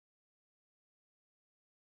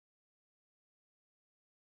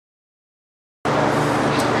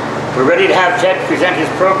We're ready to have Ted present his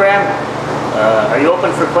program. Are you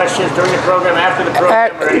open for questions during the program, after the program,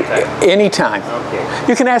 or anytime? Anytime. Okay.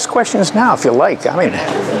 You can ask questions now if you like. I mean,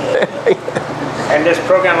 and this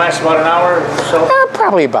program lasts about an hour or so?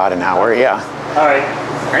 Probably about an hour, yeah. All right.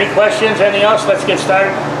 Any questions? Anything else? Let's get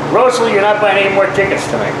started. Rosalie, you're not buying any more tickets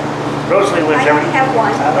tonight. Rosalie wins every... I have one.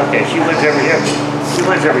 Okay, she wins every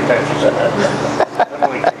time.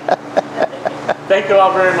 Thank you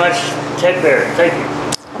all very much. Ted Baird, thank you.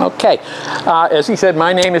 Okay. As he said,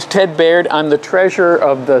 my name is Ted Baird. I'm the treasurer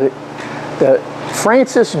of the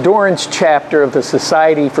Francis Dorrance chapter of the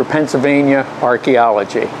Society for Pennsylvania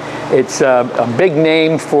Archaeology. It's a big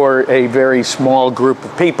name for a very small group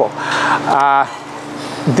of people.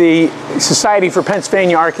 The Society for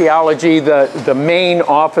Pennsylvania Archaeology, the main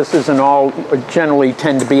offices and all generally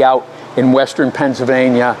tend to be out in western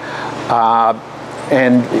Pennsylvania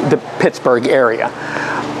and the Pittsburgh area.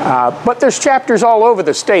 But there's chapters all over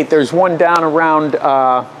the state. There's one down around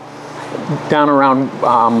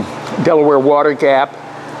Delaware Water Gap.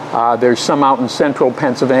 There's some out in central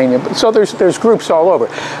Pennsylvania. So there's groups all over.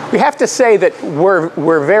 We have to say that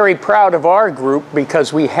we're very proud of our group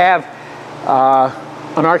because we have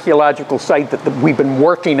an archaeological site that we've been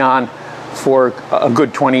working on for a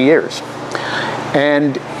good 20 years.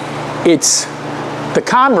 And it's the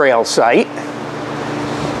Conrail Site,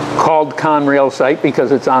 called Conrail Site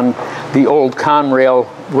because it's on the old Conrail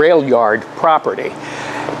rail yard property.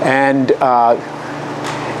 And I'll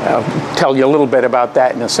tell you a little bit about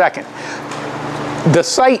that in a second. The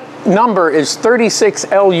site number is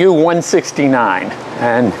 36LU169.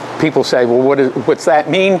 And people say, well, what's that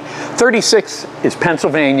mean? 36 is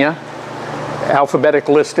Pennsylvania. Alphabetic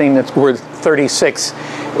listing, we're 36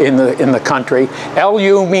 in the country.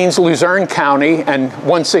 LU means Luzerne County, and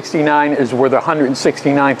 169 is we're the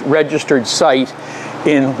 169th registered site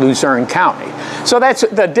in Luzerne County. So that's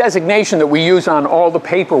the designation that we use on all the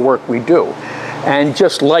paperwork we do. And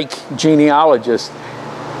just like genealogists,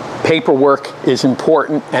 paperwork is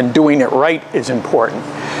important and doing it right is important.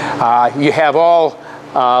 You have all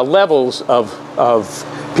levels of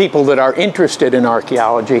people that are interested in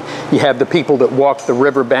archaeology. You have the people that walk the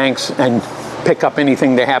riverbanks and pick up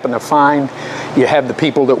anything they happen to find. You have the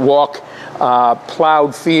people that walk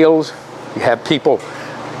plowed fields. You have people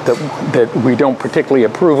that we don't particularly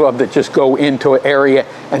approve of that just go into an area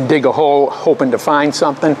and dig a hole hoping to find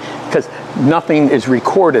something, because nothing is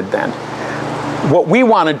recorded then. What we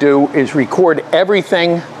want to do is record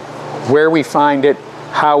everything, where we find it,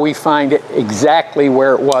 how we find it, exactly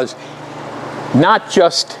where it was, not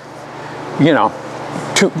just, you know,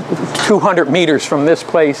 200 meters from this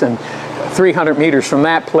place and 300 meters from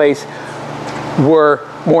that place. We're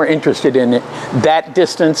more interested in it, that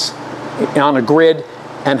distance on a grid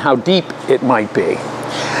and how deep it might be.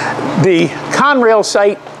 The Conrail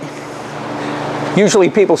Site, usually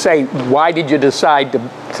people say, why did you decide to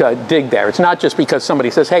dig there? It's not just because somebody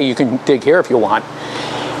says, hey, you can dig here if you want.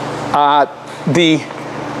 The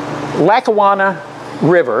Lackawanna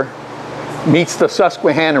River meets the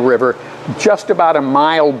Susquehanna River just about a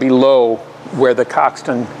mile below where the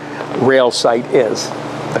Coxton Rail Site is,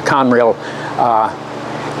 the Conrail.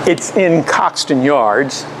 It's in Coxton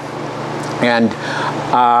Yards, and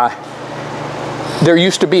there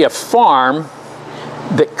used to be a farm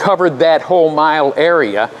that covered that whole mile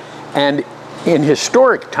area, and in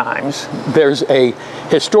historic times, there's a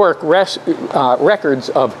historic records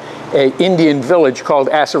of an Indian village called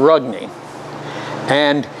Assarugny.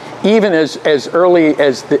 And even as early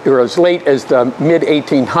as or as late as the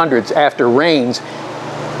mid-1800s, after rains,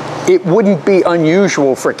 it wouldn't be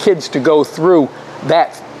unusual for kids to go through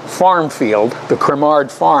that farm field, the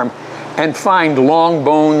Cremard farm, and find long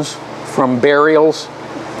bones from burials,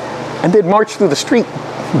 and they'd march through the street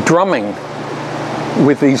drumming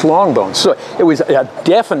with these long bones. So it was a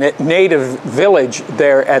definite native village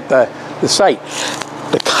there at the site.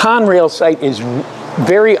 The Conrail Site is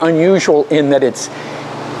very unusual in that it's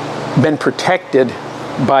been protected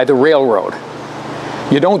by the railroad.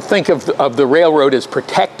 You don't think of the railroad as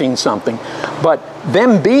protecting something, but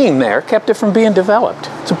them being there kept it from being developed.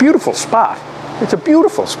 It's a beautiful spot. It's a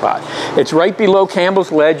beautiful spot. It's right below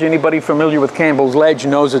Campbell's Ledge. Anybody familiar with Campbell's Ledge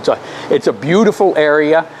knows it's a beautiful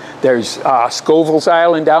area. There's Scoville's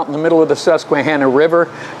Island out in the middle of the Susquehanna River.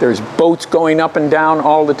 There's boats going up and down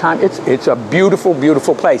all the time. It's a beautiful,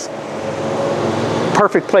 beautiful place.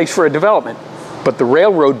 Perfect place for a development. But the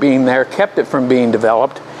railroad being there kept it from being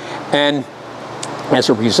developed. And as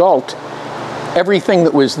a result, everything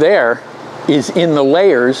that was there is in the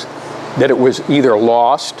layers that it was either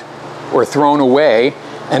lost or thrown away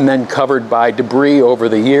and then covered by debris over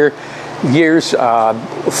the years,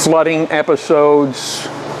 flooding episodes,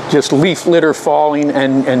 just leaf litter falling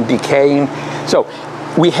and decaying. So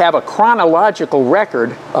we have a chronological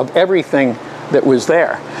record of everything that was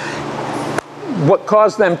there. What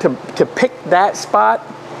caused them to pick that spot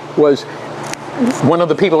was one of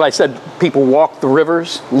the people, I said, people walk the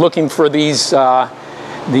rivers looking for these artifacts,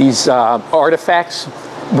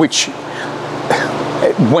 which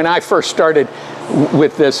when I first started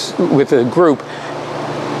with the group,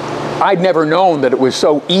 I'd never known that it was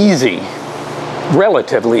so easy,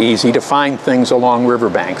 relatively easy, to find things along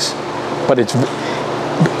riverbanks. But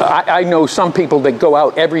I know some people that go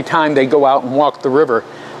out, every time they go out and walk the river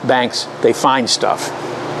banks, they find stuff.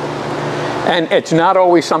 And it's not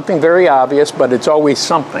always something very obvious, but it's always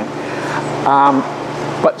something.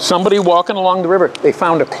 But somebody walking along the river, they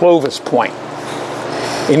found a Clovis point.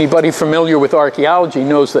 Anybody familiar with archaeology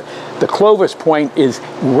knows that the Clovis point is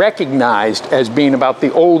recognized as being about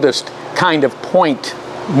the oldest kind of point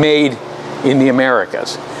made in the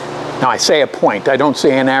Americas. Now I say a point, I don't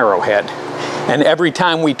say an arrowhead. And every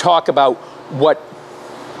time we talk about what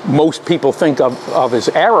most people think of as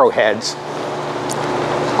arrowheads,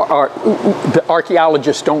 the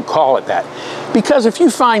archaeologists don't call it that. Because if you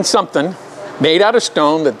find something made out of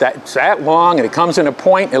stone that's that long and it comes in a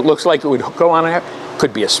point, it looks like it would go on there,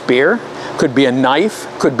 could be a spear, could be a knife,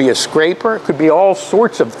 could be a scraper, could be all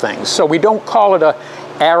sorts of things. So we don't call it an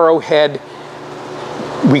arrowhead,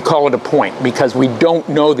 we call it a point, because we don't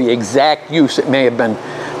know the exact use it may have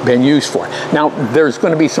been used for. Now, there's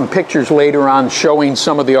going to be some pictures later on showing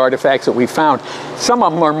some of the artifacts that we found. Some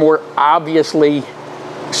of them are more obviously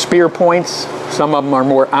spear points. Some of them are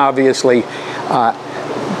more obviously,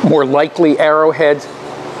 more likely arrowheads.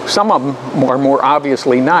 Some of them are more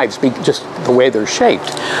obviously knives, just the way they're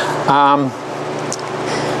shaped.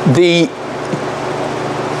 The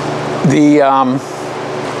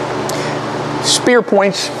spear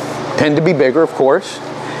points tend to be bigger, of course.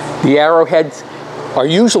 The arrowheads are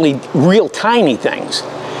usually real tiny things.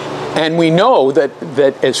 And we know that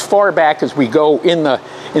as far back as we go in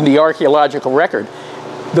the archaeological record,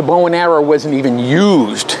 the bow and arrow wasn't even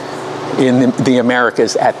used in the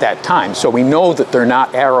Americas at that time. So we know that they're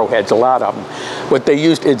not arrowheads, a lot of them. What they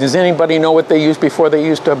used, does anybody know what they used before they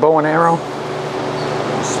used a bow and arrow?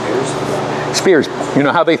 Spears. Spears. You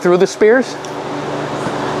know how they threw the spears?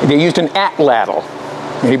 They used an atlatl.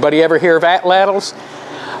 Anybody ever hear of atlatls?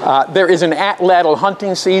 There is an atlatl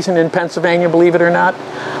hunting season in Pennsylvania, believe it or not.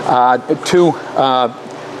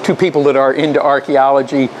 Two people that are into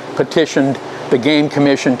archaeology petitioned the Game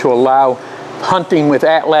Commission to allow hunting with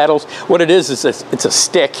atlatls. What it is it's a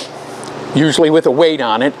stick, usually with a weight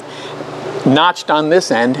on it, notched on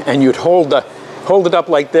this end, and you'd hold it up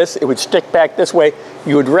like this. It would stick back this way.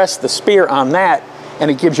 You would rest the spear on that, and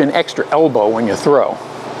it gives you an extra elbow when you throw.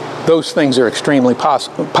 Those things are extremely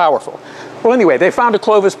powerful. Well, anyway, they found a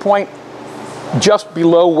Clovis point just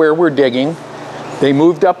below where we're digging. They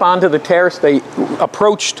moved up onto the terrace. They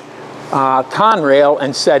approached Conrail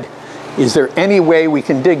and said, is there any way we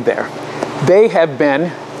can dig there? They have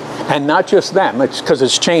been, and not just them, it's because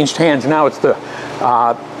it's changed hands now, it's the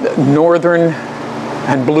Northern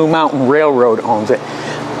and Blue Mountain Railroad owns it.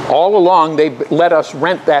 All along, they let us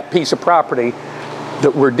rent that piece of property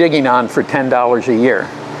that we're digging on for $10 a year.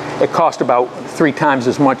 It cost about 3 times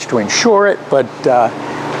as much to insure it, but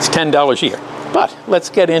it's $10 a year. But let's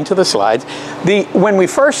get into the slides. When we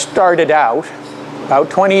first started out, about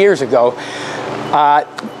 20 years ago,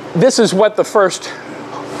 this is what the first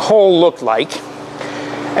hole looked like.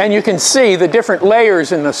 And you can see the different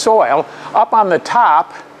layers in the soil. Up on the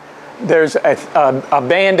top, there's a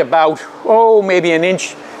band about, maybe an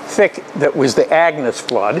inch thick that was the Agnes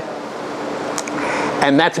flood.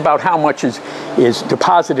 And that's about how much is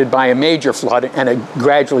deposited by a major flood, and it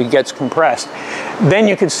gradually gets compressed. Then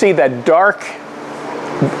you can see that dark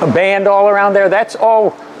band all around there. That's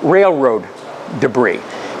all railroad debris.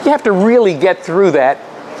 You have to really get through that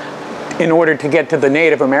in order to get to the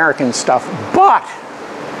Native American stuff, but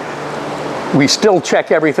we still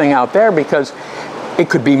check everything out there because it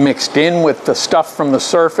could be mixed in with the stuff from the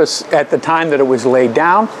surface at the time that it was laid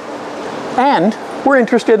down. And we're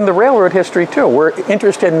interested in the railroad history too. We're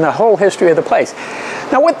interested in the whole history of the place.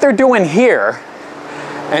 Now what they're doing here,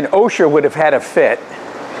 and OSHA would have had a fit,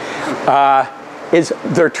 is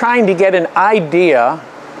they're trying to get an idea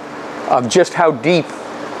of just how deep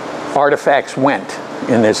artifacts went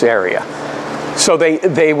in this area. So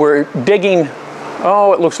they were digging,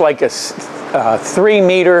 it looks like a 3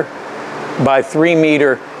 meter by 3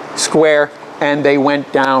 meter square, and they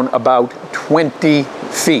went down about 20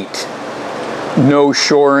 feet. No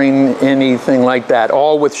shoring, anything like that,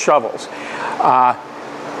 all with shovels.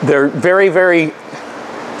 They're very, very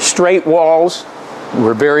straight walls,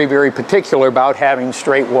 were very, very particular about having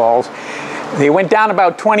straight walls. They went down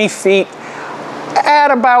about 20 feet.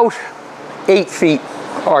 At about 8 feet,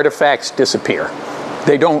 artifacts disappear.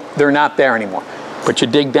 They're not there anymore. But you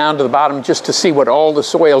dig down to the bottom just to see what all the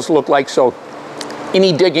soils look like. So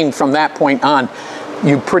any digging from that point on,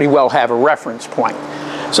 you pretty well have a reference point.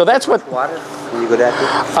 So that's what... Water? When you go that deep?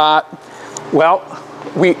 Well,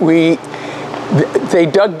 they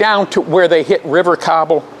dug down to where they hit river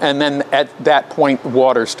cobble, and then at that point,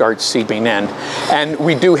 water starts seeping in. And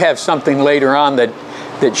we do have something later on that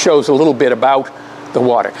shows a little bit about the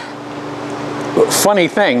water. Funny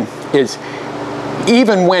thing is,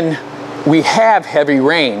 even when we have heavy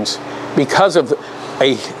rains, because of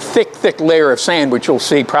a thick layer of sand, which you'll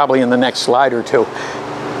see probably in the next slide or two,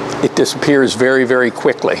 it disappears very, very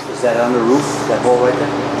quickly. Is that on the roof, that hole right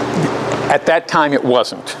there? At that time, it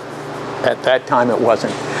wasn't. At that time, it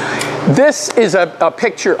wasn't. This is a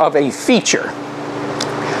picture of a feature.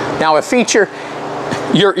 Now, a feature,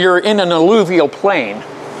 you're in an alluvial plain.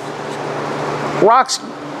 Rocks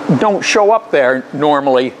don't show up there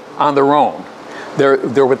normally on their own.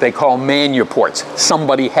 They're what they call manuports.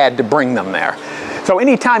 Somebody had to bring them there. So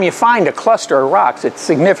anytime you find a cluster of rocks, it's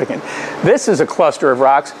significant. This is a cluster of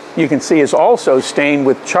rocks you can see is also stained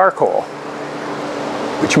with charcoal,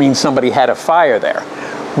 which means somebody had a fire there.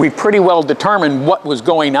 We pretty well determined what was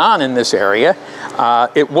going on in this area.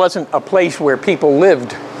 It wasn't a place where people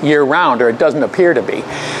lived year-round, or it doesn't appear to be.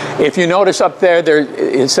 If you notice up there,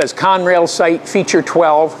 it says Conrail Site, Feature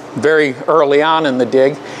 12, very early on in the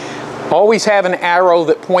dig. Always have an arrow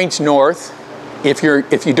that points north. If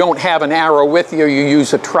you don't have an arrow with you, you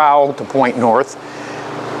use a trowel to point north.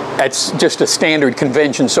 That's just a standard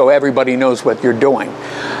convention, so everybody knows what you're doing.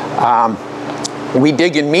 We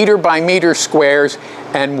dig in meter by meter squares,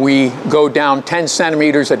 and we go down 10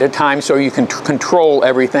 centimeters at a time so you can control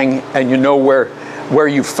everything and you know where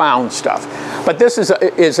you found stuff. But this is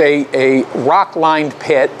a rock-lined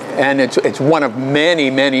pit, and it's one of many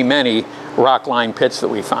rock-lined pits that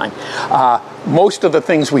we find. Most of the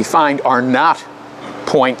things we find are not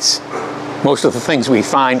points. Most of the things we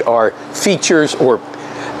find are features or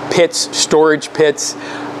pits, storage pits,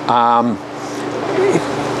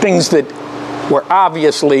 things that were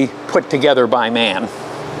obviously put together by man.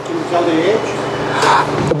 Can you tell the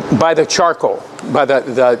age? By the charcoal. By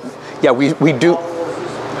yeah, we do.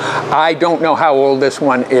 I don't know how old this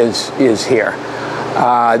one is here.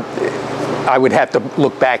 I would have to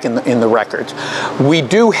look back in the records. We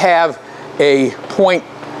do have a point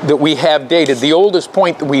that we have dated. The oldest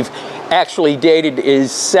point that we've actually dated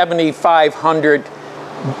is 7500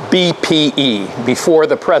 BPE, before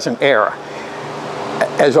the present era.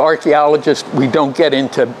 As archaeologists, we don't get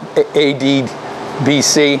into AD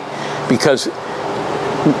BC because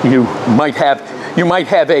you might have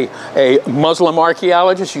a Muslim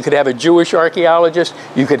archaeologist, you could have a Jewish archaeologist,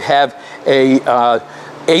 you could have a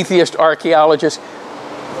atheist archaeologist.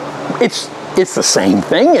 It's the same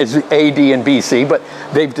thing as AD and BC, but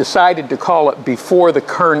they've decided to call it before the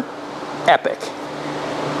current epoch,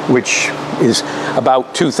 which is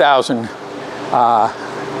about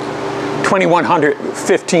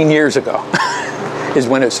 2115 years ago is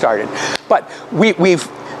when it started. But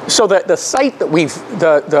so the site that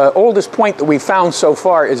the oldest point that we've found so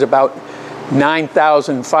far is about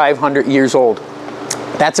 9,500 years old.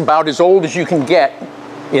 That's about as old as you can get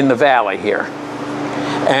in the valley here.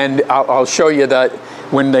 And I'll show you that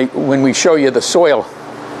when we show you the soil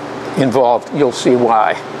involved, you'll see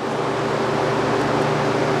why.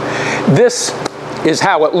 This is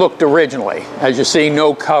how it looked originally. As you see,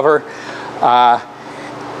 no cover.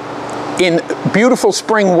 In beautiful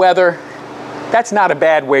spring weather, that's not a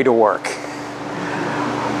bad way to work.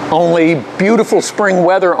 Only beautiful spring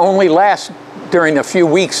weather only lasts during a few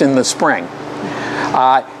weeks in the spring.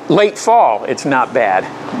 Late fall, it's not bad,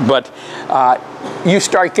 but you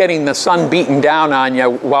start getting the sun beating down on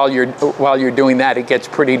you while you're doing that. It gets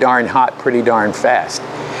pretty darn hot pretty darn fast.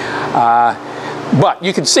 But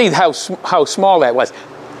you can see how small that was.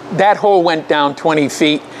 That hole went down 20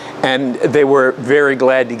 feet, and they were very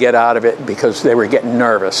glad to get out of it because they were getting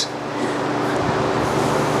nervous.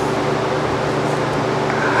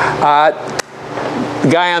 The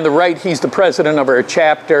guy on the right, he's the president of our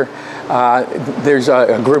chapter. There's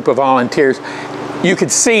a group of volunteers. You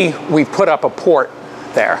could see we put up a port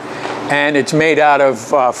there, and it's made out of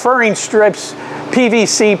furring strips,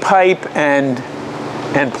 PVC pipe, and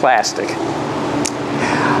plastic.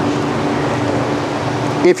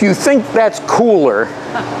 If you think that's cooler,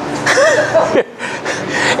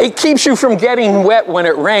 it keeps you from getting wet when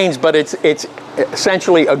it rains, but it's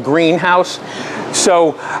essentially a greenhouse.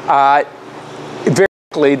 So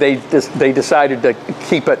They decided to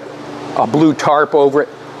keep it a blue tarp over it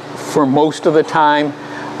for most of the time.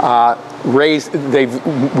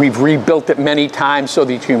 We've rebuilt it many times so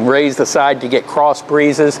that you can raise the side to get cross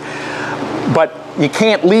breezes, but you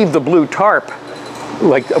can't leave the blue tarp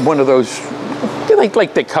like one of those,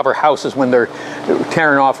 like they cover houses when they're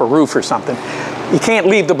tearing off a roof or something. You can't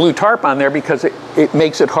leave the blue tarp on there because it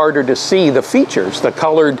makes it harder to see the features, the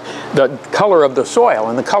color of the soil,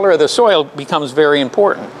 and the color of the soil becomes very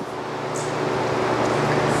important.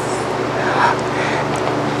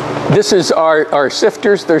 This is our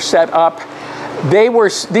sifters. They're set up.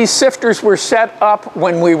 These sifters were set up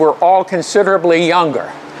when we were all considerably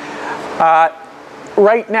younger.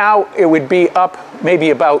 Right now, it would be up maybe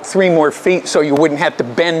about 3 more feet, so you wouldn't have to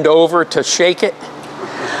bend over to shake it.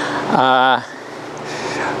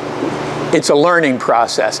 It's a learning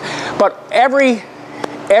process. But every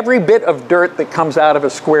bit of dirt that comes out of a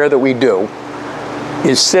square that we do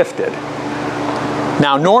is sifted.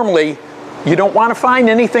 Now, normally, you don't want to find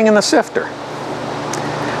anything in the sifter.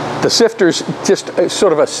 The sifter's just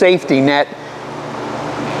sort of a safety net.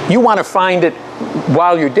 You want to find it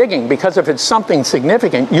while you're digging, because if it's something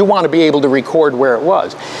significant, you want to be able to record where it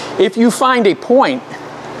was. If you find a point,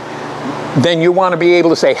 then you want to be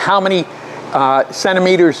able to say how many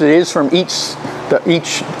centimeters it is from each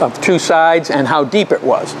of 2 sides and how deep it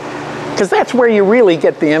was, because that's where you really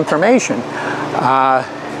get the information. I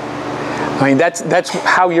mean, that's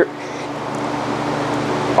how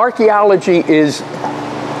archaeology is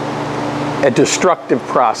a destructive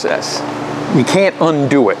process. You can't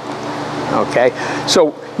undo it. Okay,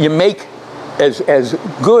 so you make as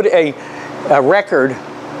good a record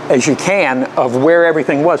as you can of where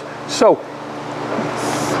everything was. So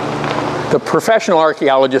the professional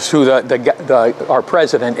archaeologists, who our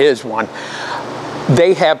president is one,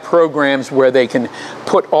 they have programs where they can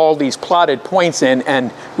put all these plotted points in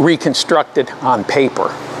and reconstruct it on paper.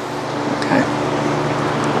 Okay.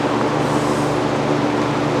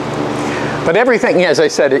 But everything, as I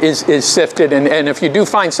said, is sifted, and if you do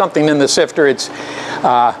find something in the sifter, you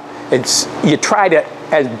try to,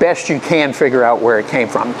 as best you can, figure out where it came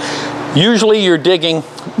from. Usually you're digging,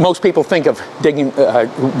 most people think of digging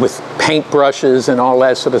with paint brushes and all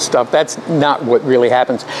that sort of stuff. That's not what really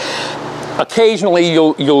happens. Occasionally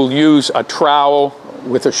you'll use a trowel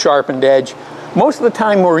with a sharpened edge. Most of the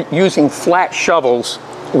time we're using flat shovels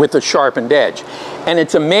with a sharpened edge. And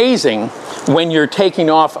it's amazing when you're taking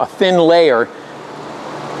off a thin layer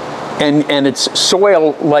and it's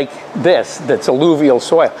soil like this, that's alluvial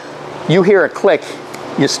soil. You hear a click,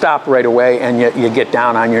 you stop right away, and you get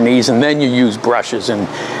down on your knees, and then you use brushes and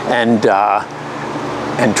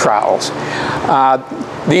trowels.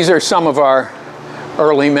 These are some of our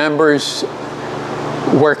early members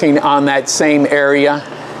working on that same area.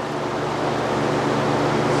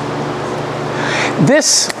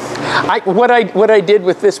 What I did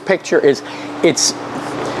with this picture is, it's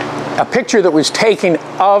a picture that was taken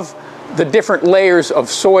of the different layers of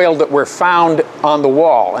soil that were found on the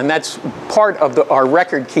wall, and that's part of our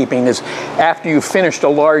record keeping. Is after you've finished a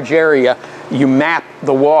large area, you map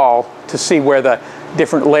the wall to see where the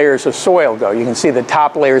different layers of soil go. You can see the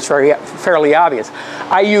top layer is fairly obvious.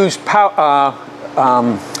 I used Photoshop,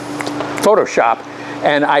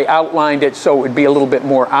 and I outlined it so it would be a little bit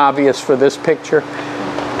more obvious for this picture.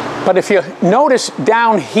 But if you notice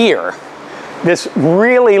down here, this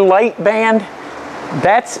really light band,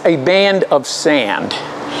 that's a band of sand.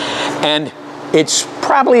 And it's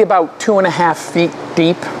probably about 2.5 feet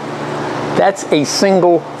deep. That's a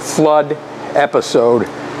single flood episode,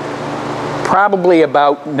 probably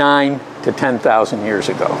about 9,000 to 10,000 years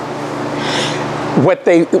ago. What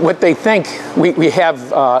they think, we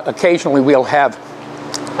have, occasionally we'll have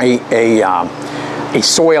a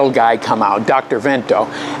soil guy come out, Dr. Vento,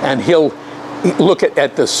 and he'll look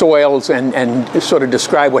at the soils and sort of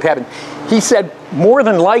describe what happened. He said, more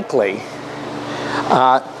than likely,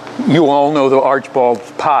 you all know the Archbald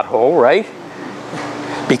pothole, right?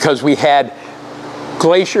 Because we had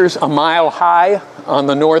glaciers a mile high on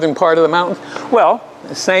the northern part of the mountains. Well,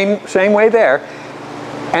 same way there.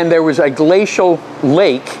 And there was a glacial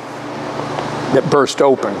lake that burst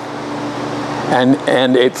open.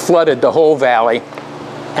 And it flooded the whole valley.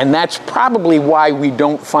 And that's probably why we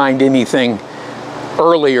don't find anything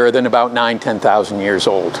earlier than about 10,000 years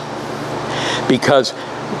old. Because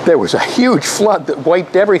there was a huge flood that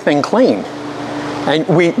wiped everything clean. And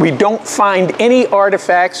we don't find any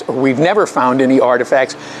artifacts, or we've never found any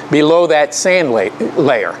artifacts below that sand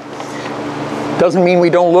layer. Doesn't mean we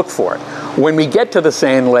don't look for it. When we get to the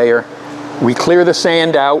sand layer, we clear the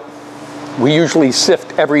sand out. We usually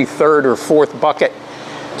sift every 3rd or 4th bucket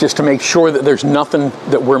just to make sure that there's nothing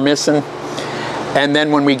that we're missing. And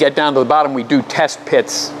then when we get down to the bottom, we do test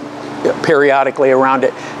pits periodically around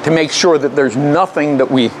it to make sure that there's nothing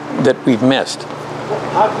that we've missed.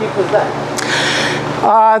 How deep is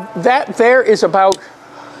that? That there is about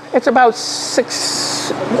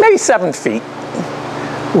 6, maybe 7 feet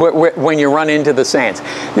when you run into the sands.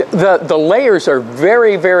 The layers are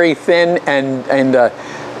very, very thin, and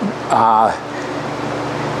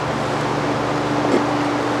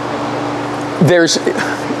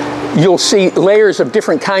you'll see layers of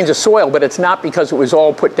different kinds of soil, but it's not because it was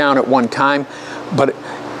all put down at one time, but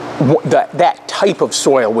that type of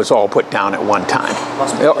soil was all put down at one time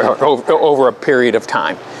over a period of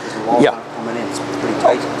time. Yeah. Coming in, it's pretty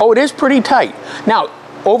tight. Oh, it is pretty tight. Now,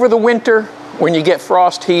 over the winter, when you get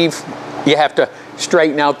frost heave, you have to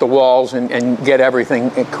straighten out the walls and get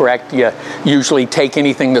everything correct. You usually take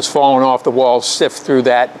anything that's fallen off the walls, sift through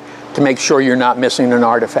that to make sure you're not missing an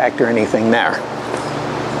artifact or anything there.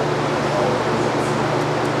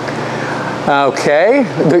 Okay,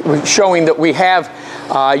 showing that we have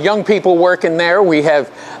young people working there. We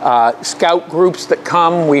have scout groups that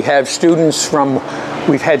come. We've had students from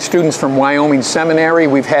Wyoming Seminary.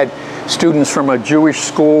 We've had students from a Jewish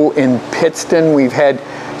school in Pittston. We've had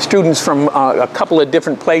students from a couple of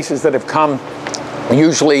different places that have come,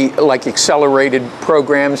 usually like accelerated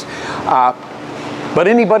programs. But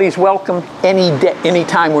anybody's welcome any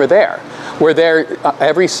time we're there. We're there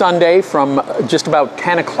every Sunday from just about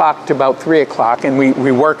 10 o'clock to about 3 o'clock, and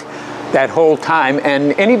we work that whole time.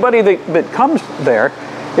 And anybody that comes there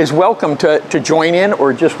is welcome to join in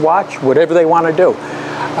or just watch, whatever they want to do.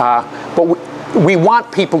 But we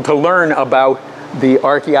want people to learn about the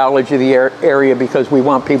archaeology of the area because we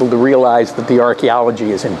want people to realize that the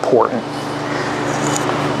archaeology is important.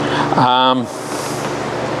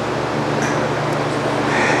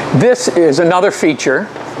 This is another feature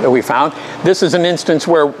that we found. This is an instance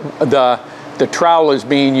where the trowel is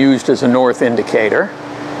being used as a north indicator.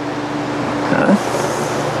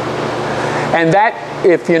 And that,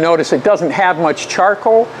 if you notice, it doesn't have much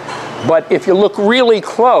charcoal, but if you look really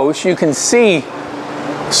close, you can see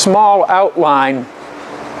small outline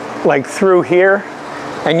like through here,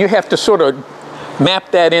 and you have to sort of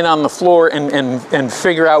map that in on the floor and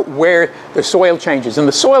figure out where the soil changes. And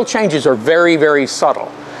the soil changes are very, very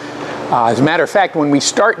subtle. As a matter of fact, when we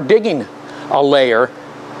start digging a layer,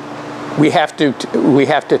 we have to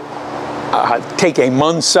take a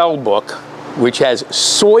Munsell book, which has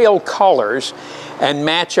soil colors, and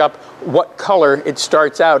match up what color it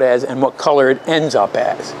starts out as and what color it ends up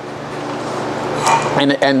as.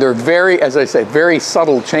 And they're very, as I say, very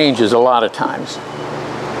subtle changes a lot of times.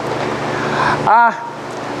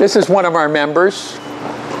 This is one of our members.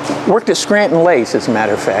 Worked at Scranton Lace, as a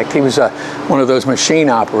matter of fact. He was one of those machine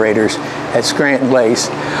operators at Scranton Lace.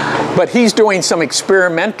 But he's doing some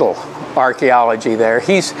experimental archaeology there.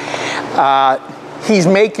 He's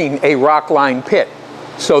making a rock-lined pit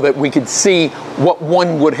so that we could see what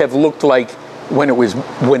one would have looked like when it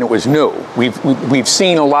was new. We've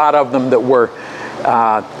seen a lot of them that were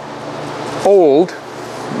old,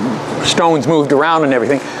 stones moved around and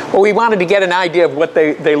everything. But we wanted to get an idea of what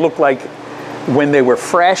they looked like when they were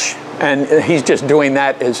fresh, and he's just doing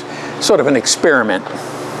that as sort of an experiment.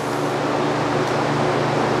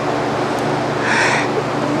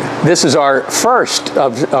 This is our first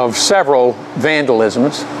of several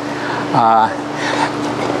vandalisms.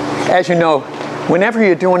 As you know, whenever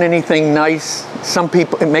you're doing anything nice,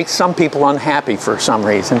 it makes some people unhappy for some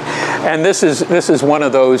reason. And this is one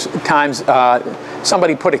of those times.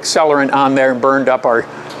 Somebody put accelerant on there and burned up our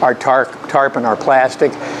tarp and our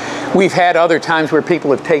plastic. We've had other times where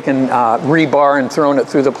people have taken rebar and thrown it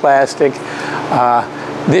through the plastic.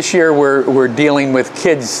 This year we're dealing with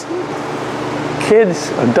kids,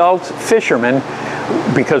 adults, fishermen,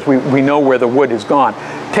 because we know where the wood is gone,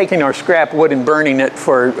 taking our scrap wood and burning it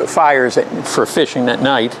for fires for fishing at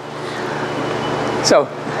night. So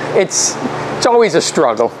it's always a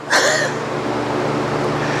struggle.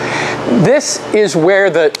 This is where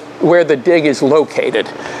the dig is located.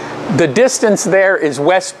 The distance there is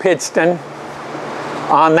West Pittston.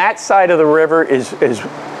 On that side of the river is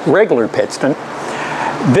regular Pittston.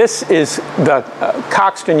 This is the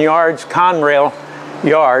Coxton Yards, Conrail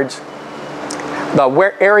Yards.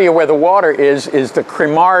 The area where the water is the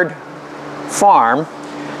Cremard Farm.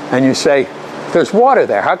 And you say, there's water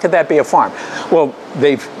there. How could that be a farm? Well,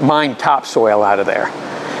 they've mined topsoil out of there.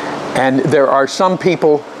 And there are some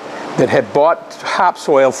people that have bought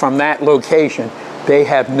topsoil from that location. They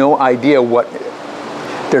have no idea what.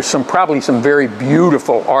 There's probably some very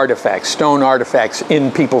beautiful artifacts, stone artifacts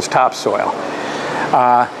in people's topsoil.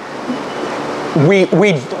 We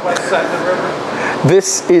The west side of the river?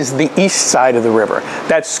 This is the east side of the river.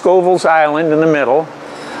 That's Scoville's Island in the middle,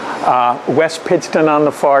 West Pittston on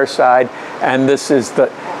the far side, and this is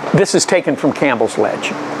taken from Campbell's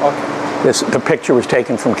Ledge. Okay. The picture was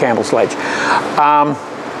taken from Campbell's Ledge.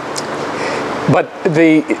 But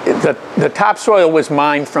the topsoil was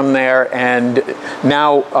mined from there, and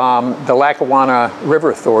now the Lackawanna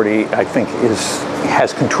River Authority, I think,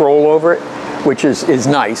 has control over it, which is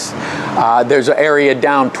nice. There's an area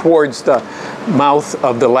down towards the mouth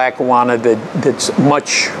of the Lackawanna that's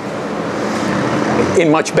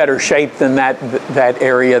in much better shape than that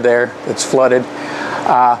area there that's flooded.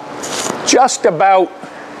 Just about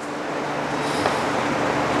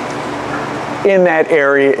in that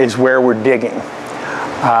area is where we're digging.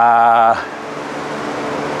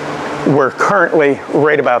 We're currently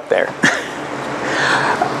right about there.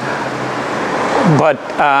 But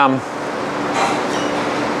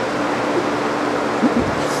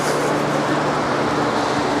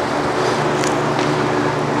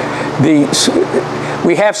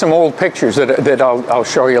we have some old pictures that I'll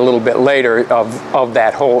show you a little bit later of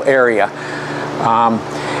that whole area.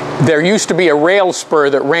 There used to be a rail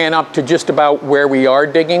spur that ran up to just about where we are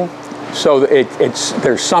digging, so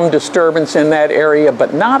there's some disturbance in that area,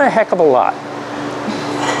 but not a heck of a lot.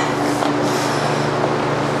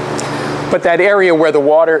 But that area where the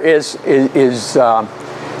water is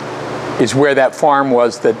where that farm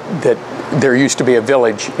was that there used to be a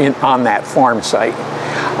village on that farm site.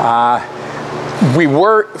 We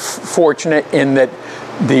were fortunate in that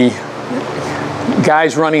the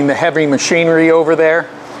guys running the heavy machinery over there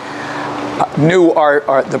knew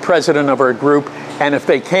the president of our group, and if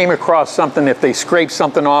they came across something, if they scraped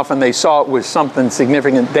something off and they saw it was something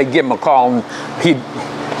significant, they'd give him a call, and he'd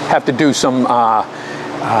have to do some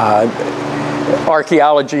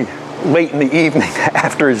archaeology late in the evening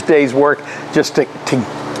after his day's work, just to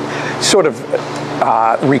sort of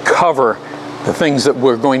recover the things that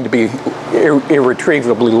were going to be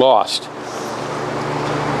irretrievably lost.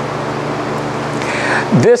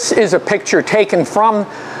 This is a picture taken from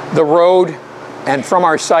the road and from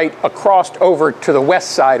our site across over to the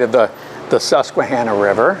west side of the Susquehanna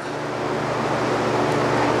River.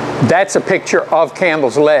 That's a picture of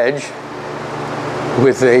Campbell's Ledge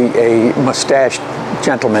with a mustached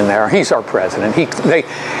gentleman there. He's our president.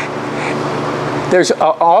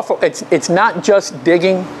 It's not just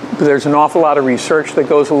digging. There's an awful lot of research that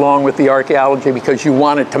goes along with the archaeology, because you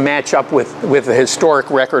want it to match up with the historic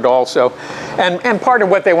record also. And part of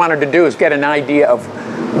what they wanted to do is get an idea of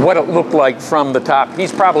what it looked like from the top.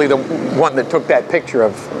 He's probably the one that took that picture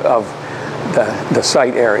of the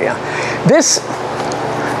site area. This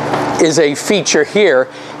is a feature here,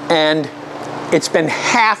 and it's been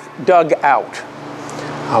half dug out.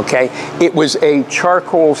 Okay, it was a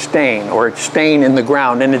charcoal stain, or a stain in the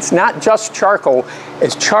ground, and it's not just charcoal,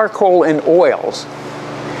 it's charcoal and oils.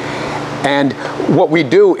 And what we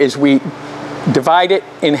do is we divide it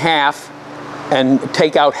in half and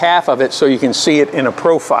take out half of it so you can see it in a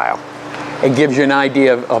profile. It gives you an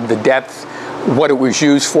idea of the depth, what it was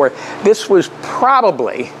used for. This was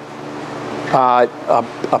probably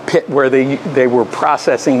a pit where they were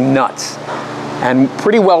processing nuts. And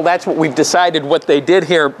pretty well that's what we've decided what they did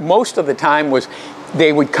here most of the time was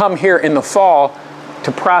they would come here in the fall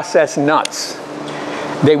to process nuts.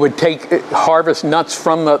 They would harvest nuts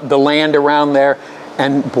from the land around there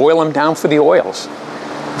and boil them down for the oils.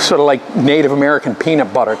 Sort of like Native American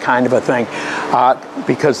peanut butter kind of a thing,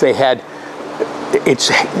 because it's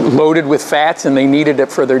loaded with fats and they needed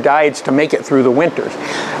it for their diets to make it through the winters.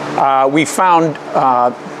 We found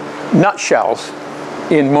nutshells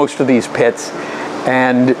in most of these pits,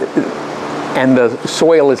 and the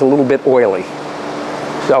soil is a little bit oily.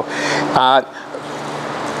 So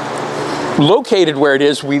located where it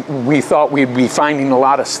is, we thought we'd be finding a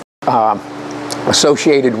lot of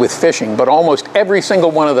associated with fishing, but almost every single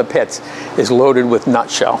one of the pits is loaded with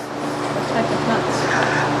nutshell. What type of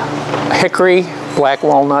nuts? Hickory, black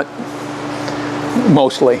walnut,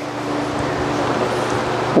 mostly.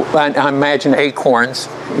 I imagine acorns.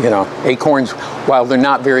 You know, acorns, while they're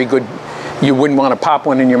not very good, you wouldn't want to pop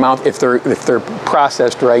one in your mouth if they're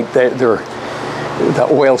processed right. The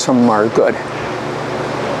oils from them are good.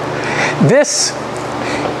 This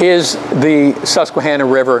is the Susquehanna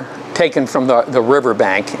River taken from the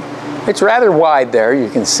riverbank. It's rather wide there, you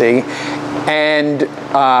can see, and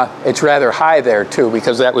it's rather high there too,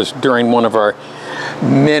 because that was during one of our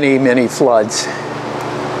many, many floods.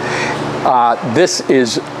 This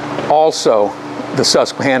is also the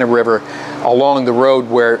Susquehanna River along the road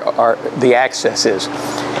where the access is.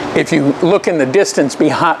 if you look in the distance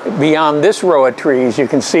beyond this row of trees, you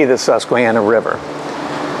can see the Susquehanna River.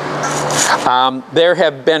 There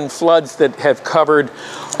have been floods that have covered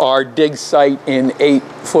our dig site in 8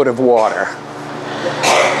 foot of water.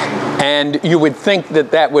 And you would think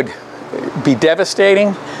that that would be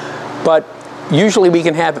devastating, but usually we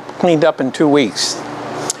can have it cleaned up in 2 weeks.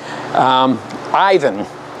 Ivan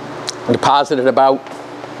deposited about,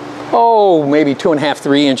 maybe 2.5,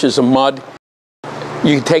 3 inches of mud.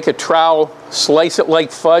 You can take a trowel, slice it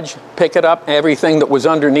like fudge, pick it up, everything that was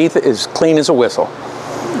underneath it is clean as a whistle.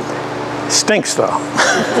 Stinks though.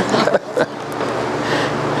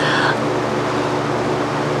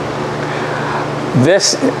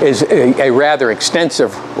 This is a rather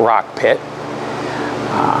extensive rock pit.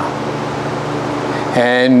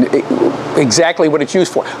 And exactly what it's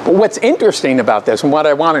used for. But what's interesting about this, and what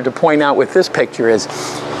I wanted to point out with this picture, is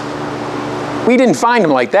we didn't find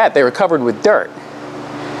them like that. They were covered with dirt.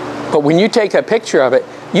 But when you take a picture of it,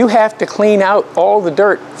 you have to clean out all the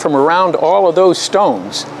dirt from around all of those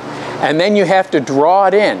stones. And then you have to draw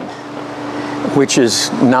it in, which is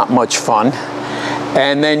not much fun.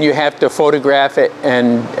 And then you have to photograph it,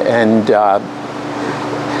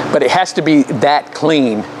 but it has to be that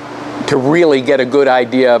clean to really get a good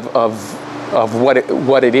idea of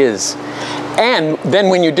what it is. And then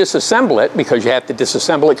when you disassemble it, because you have to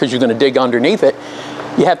disassemble it because you're going to dig underneath it,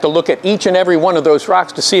 you have to look at each and every one of those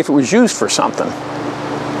rocks to see if it was used for something.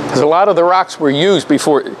 Because a lot of the rocks were used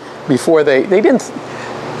before they didn't.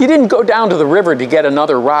 You didn't go down to the river to get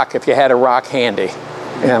another rock if you had a rock handy.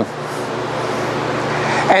 Yeah.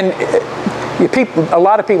 And a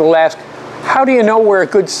lot of people ask, how do you know where a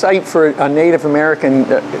good site for a Native American?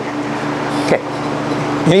 Okay,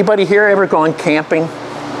 anybody here ever gone camping?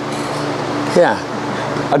 Yeah,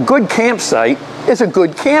 a good campsite is a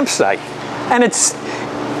good campsite, and it's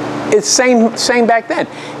same back then.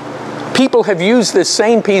 People have used this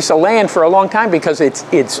same piece of land for a long time because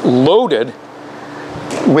it's loaded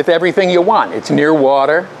with everything you want. It's near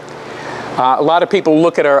water. A lot of people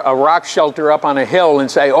look at a rock shelter up on a hill and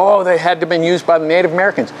say, oh, they had to have been used by the Native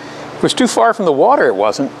Americans. It was too far from the water, it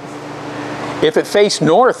wasn't. If it faced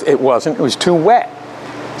north, it wasn't. It was too wet.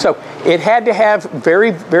 So it had to have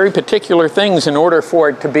very, very particular things in order for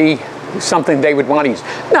it to be something they would want to use.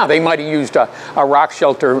 Now, they might have used a rock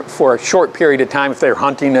shelter for a short period of time. If they're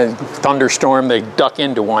hunting a thunderstorm, they duck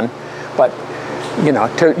into one. But, you know,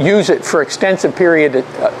 to use it for extensive periods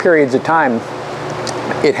of time,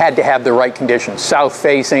 it had to have the right conditions.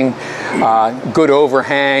 South-facing, good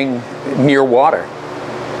overhang, near water.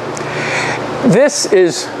 This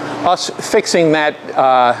is us fixing that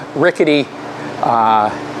rickety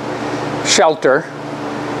shelter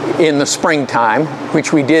in the springtime,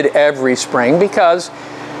 which we did every spring because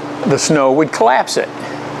the snow would collapse it.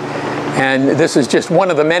 And this is just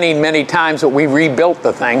one of the many, many times that we rebuilt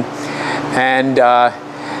the thing. And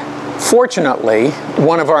fortunately,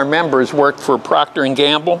 one of our members worked for Procter &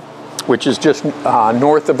 Gamble, which is just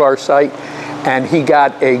north of our site, and he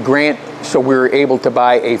got a grant, so we were able to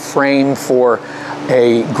buy a frame for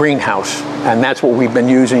a greenhouse. And that's what we've been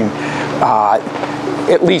using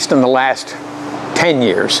at least in the last 10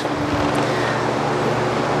 years.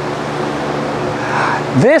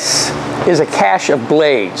 This is a cache of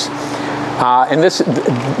blades. And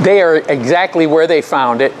they are exactly where they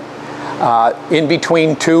found it, in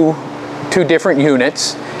between two different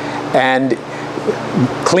units, and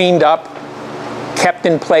cleaned up, kept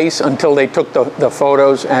in place until they took the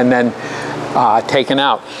photos, and then taken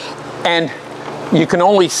out. And you can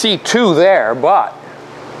only see 2 there, but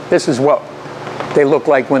this is what they look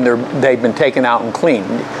like when they've been taken out and cleaned.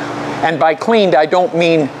 And by cleaned, I don't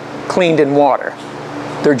mean cleaned in water.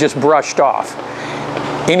 They're just brushed off.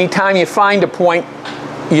 Anytime you find a point,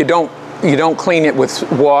 you don't clean it with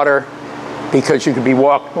water, because you could be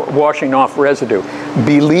washing off residue.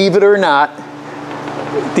 Believe it or not,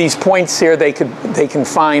 these points here, they can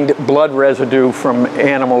find blood residue from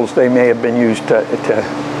animals they may have been used to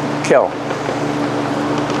kill.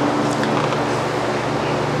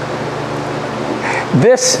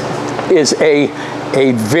 This is a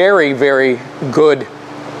very, very good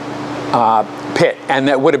pit, and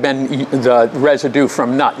that would have been the residue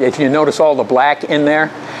from nut. If you notice all the black in there,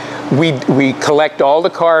 we collect all the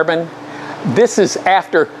carbon. This is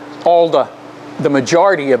after all the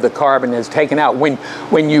majority of the carbon is taken out.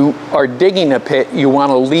 When you are digging a pit, you want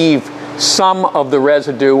to leave some of the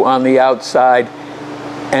residue on the outside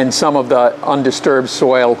and some of the undisturbed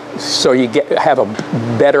soil, so you have a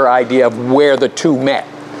better idea of where the 2 met.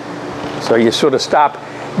 So you sort of stop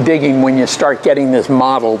digging when you start getting this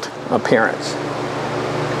mottled appearance.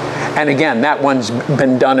 And again, that one's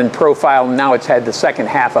been done in profile, and now it's had the second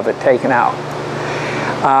half of it taken out.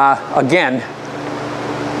 Again,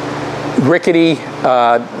 rickety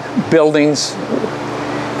buildings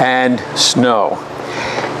and snow.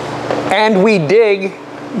 And we dig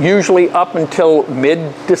usually up until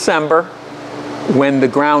mid-December when the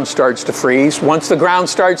ground starts to freeze. Once the ground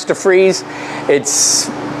starts to freeze, it's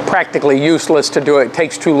practically useless to do it. It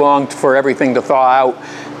takes too long for everything to thaw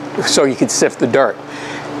out so you can sift the dirt.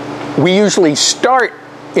 We usually start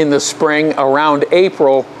in the spring around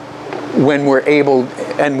April when we're able,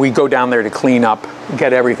 and we go down there to clean up,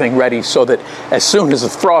 get everything ready so that as soon as the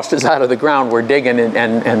frost is out of the ground, we're digging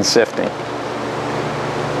and sifting.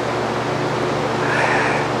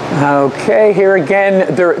 Okay, here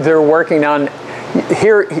again, they're working on,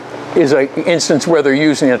 here is an instance where they're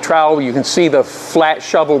using a trowel. You can see the flat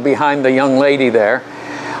shovel behind the young lady there.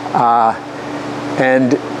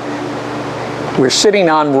 And we're sitting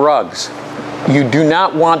on rugs. You do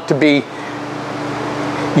not want to be,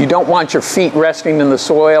 you don't want your feet resting in the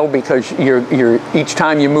soil because each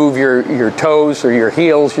time you move your toes or your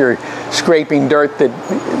heels, you're scraping dirt that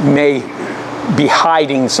may be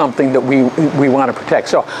hiding something that we want to protect.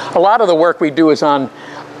 So a lot of the work we do was on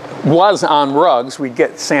rugs. We'd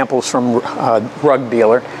get samples from a rug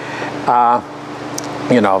dealer.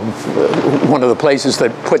 You know, one of the places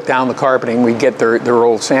that put down the carpeting, we get their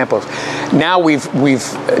old samples. Now we've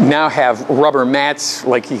now have rubber mats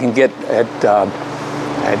like you can get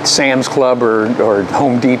at Sam's Club or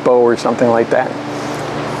Home Depot or something like that.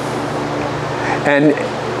 And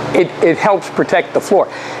it helps protect the floor.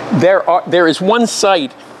 There is one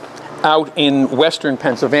site out in western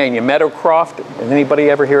Pennsylvania, Meadowcroft. Anybody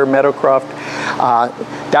ever hear of Meadowcroft?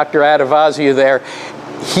 Dr. Adavazia there,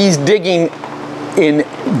 he's digging in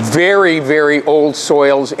very, very old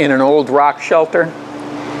soils in an old rock shelter.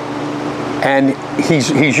 And he's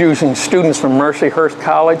using students from Mercyhurst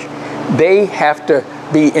College. They have to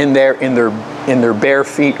be in there in their bare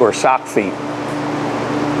feet or sock feet.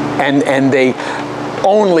 And they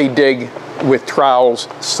only dig with trowels,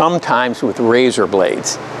 sometimes with razor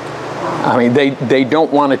blades. I mean, they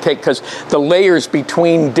don't want to take, because the layers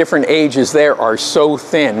between different ages there are so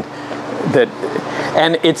thin that,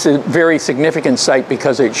 and it's a very significant site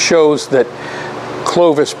because it shows that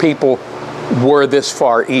Clovis people were this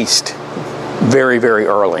far east very, very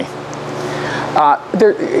early.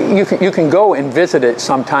 You can go and visit it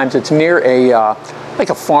sometimes. It's near like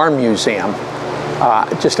a farm museum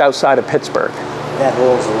just outside of Pittsburgh. That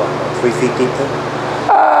hole's what, 3 feet deep then?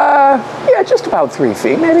 Yeah, just about 3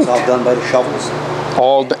 feet, maybe. It's all done by the shovels?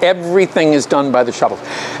 Everything is done by the shovels.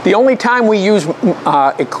 The only time we use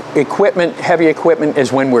equipment, heavy equipment,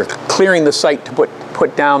 is when we're clearing the site to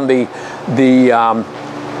put down the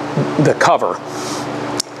cover.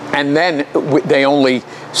 And then they only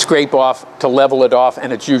scrape off to level it off,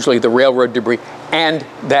 and it's usually the railroad debris, and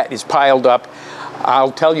that is piled up.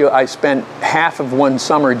 I'll tell you, I spent half of one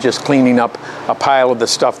summer just cleaning up a pile of the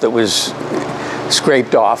stuff that was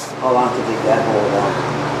scraped off. How long to dig that hole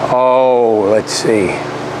down? Oh, let's see.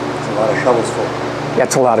 It's a lot of shovels full.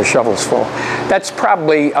 That's a lot of shovels full. That's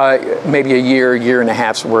probably maybe a year and a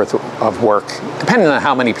half's worth of work, depending on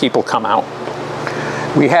how many people come out.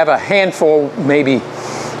 We have a handful, maybe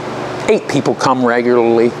 8 people come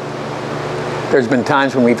regularly. There's been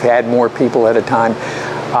times when we've had more people at a time.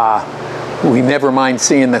 We never mind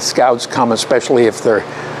seeing the scouts come, especially if their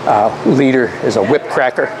leader is a whip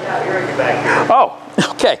cracker. Oh,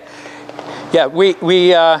 okay. Yeah,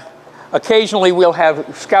 we occasionally we'll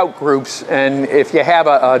have scout groups, and if you have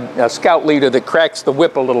a scout leader that cracks the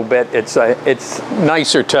whip a little bit, it's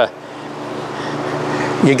nicer to.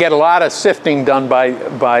 You get a lot of sifting done by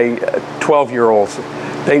 12-year-olds.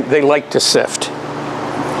 They like to sift.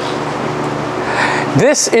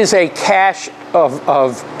 This is a cache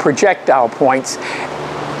of projectile points,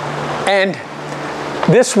 and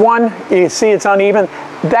this one, you see it's uneven.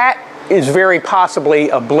 That is very possibly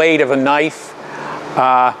a blade of a knife.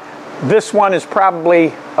 This one is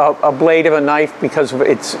probably a blade of a knife because of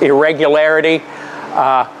its irregularity.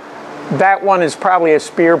 That one is probably a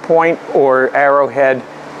spear point or arrowhead,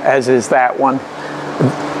 as is that one.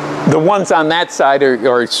 The ones on that side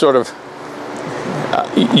are sort of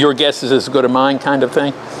your guess is as good as mine kind of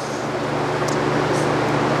thing.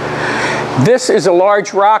 This is a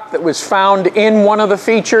large rock that was found in one of the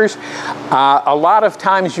features. A lot of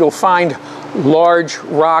times you'll find large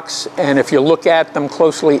rocks, and if you look at them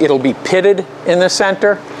closely, it'll be pitted in the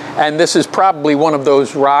center. And this is probably one of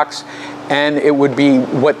those rocks, and it would be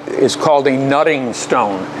what is called a nutting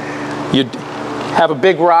stone. You'd have a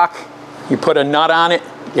big rock, you put a nut on it,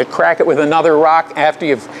 you crack it with another rock. After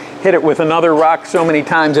you've hit it with another rock so many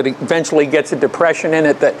times it eventually gets a depression in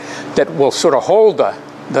it that will sort of hold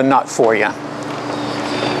the nut for you.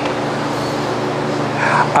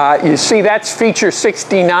 You see, that's feature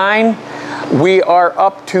 69. We are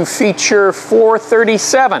up to feature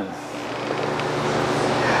 437.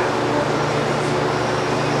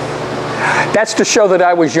 That's to show that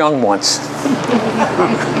I was young once.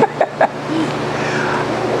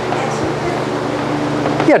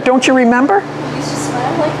 Yeah, don't you remember? You used to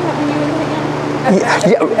smile like that when you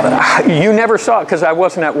were young? Yeah, you never saw it because I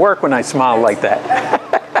wasn't at work when I smiled like that.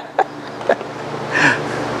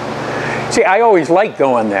 See, I always liked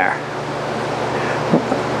going there.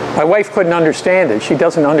 My wife couldn't understand it. She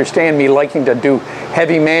doesn't understand me liking to do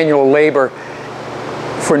heavy manual labor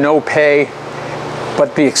for no pay.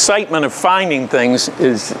 But the excitement of finding things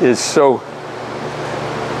is so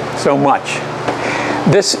much.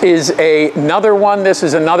 This is another one. This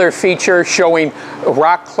is another feature showing a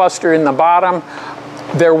rock cluster in the bottom.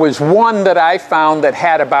 There was one that I found that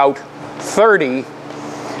had about 30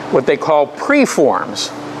 what they call preforms.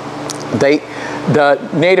 The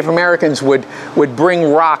Native Americans would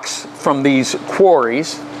bring rocks from these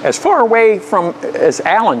quarries as far away from as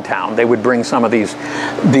Allentown. They would bring some of these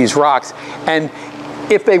rocks, and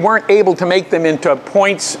if they weren't able to make them into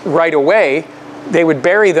points right away, they would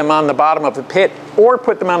bury them on the bottom of the pit or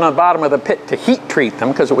put them on the bottom of the pit to heat treat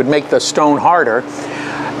them because it would make the stone harder.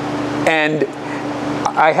 And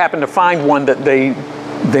I happened to find one that they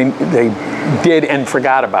did and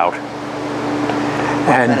forgot about.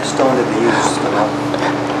 What kind of stone did they use for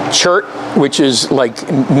that? Chert, which is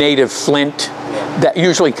like native flint, that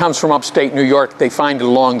usually comes from upstate New York. They find it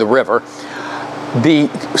along the river. The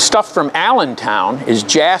stuff from Allentown is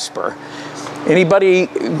jasper. Anybody,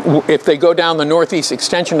 if they go down the northeast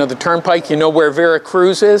extension of the turnpike, you know where Vera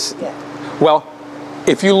Cruz is? Yeah. Well,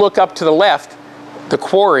 if you look up to the left, the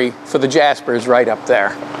quarry for the jasper is right up there.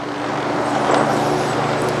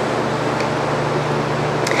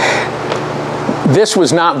 This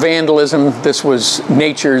was not vandalism. This was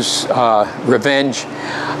nature's revenge.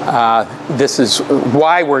 This is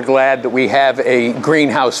why we're glad that we have a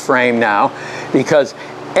greenhouse frame now, because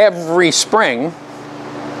every spring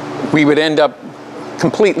we would end up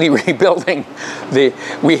completely rebuilding you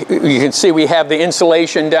can see we have the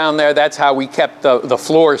insulation down there. That's how we kept the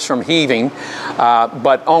floors from heaving.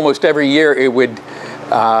 But almost every year it would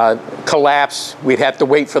collapse. We'd have to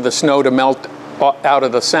wait for the snow to melt out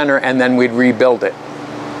of the center, and then we'd rebuild it.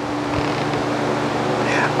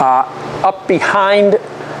 Up behind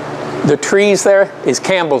the trees there is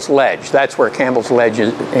Campbell's Ledge. That's where Campbell's Ledge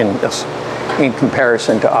is in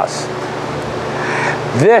comparison to us.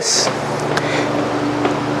 This,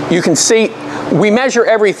 you can see, we measure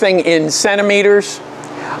everything in centimeters.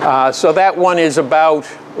 So that one is about,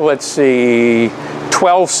 let's see,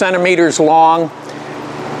 12 centimeters long,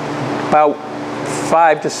 about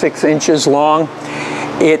 5 to 6 inches long.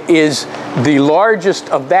 It is the largest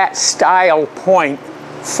of that style point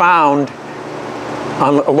found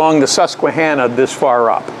along the Susquehanna this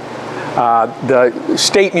far up. The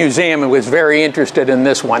State Museum was very interested in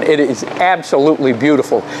this one. It is absolutely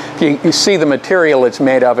beautiful. You see the material it's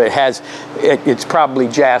made of. It's probably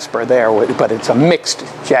jasper there, but it's a mixed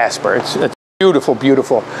jasper. It's a beautiful,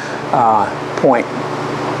 beautiful point.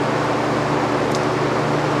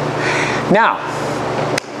 Now,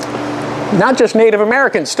 not just Native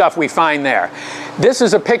American stuff we find there. This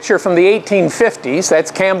is a picture from the 1850s. That's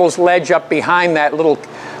Campbell's Ledge up behind that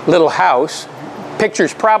little house.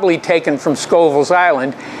 Picture's probably taken from Scoville's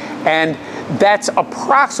Island, and that's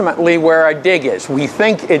approximately where our dig is. We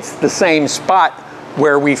think it's the same spot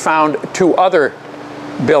where we found 2 other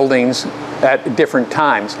buildings at different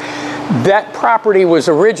times. That property was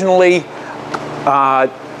originally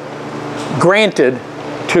granted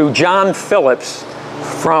to John Phillips.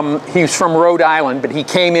 He's from Rhode Island, but he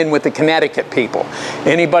came in with the Connecticut people.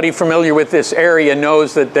 Anybody familiar with this area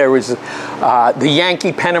knows that there was the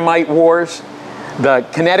Yankee-Pennamite Wars. The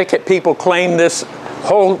Connecticut people claimed this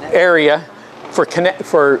whole area for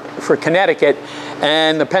Connecticut,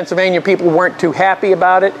 and the Pennsylvania people weren't too happy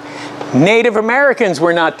about it. Native Americans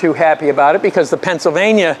were not too happy about it because the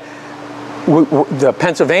Pennsylvania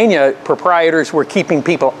proprietors were keeping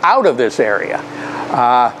people out of this area.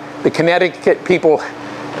 The Connecticut people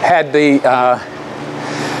had the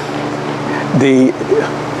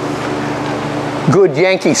good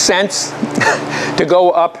Yankee sense to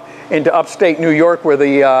go up into upstate New York where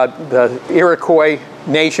the Iroquois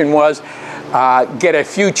nation was, get a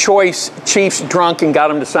few choice chiefs drunk and got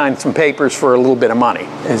them to sign some papers for a little bit of money.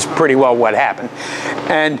 Is pretty well what happened.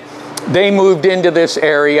 And they moved into this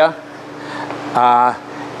area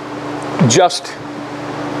just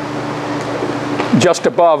just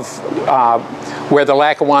above where the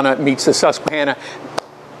Lackawanna meets the Susquehanna.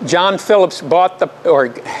 John Phillips bought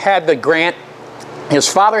had the grant. His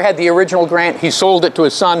father had the original grant. He sold it to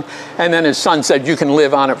his son, and then his son said, "You can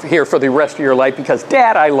live on it here for the rest of your life because,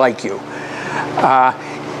 Dad, I like you."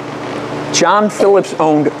 John Phillips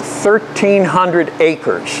owned 1,300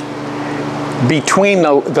 acres between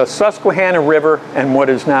the Susquehanna River and what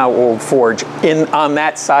is now Old Forge on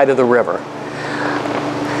that side of the river.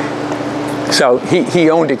 So he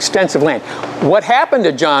owned extensive land. What happened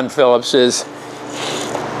to John Phillips is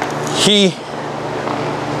he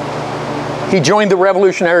joined the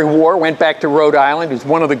Revolutionary War, went back to Rhode Island. He was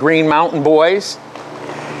one of the Green Mountain Boys.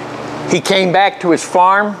 He came back to his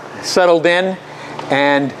farm, settled in,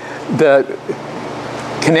 and the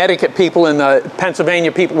Connecticut people and the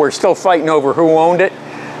Pennsylvania people were still fighting over who owned it.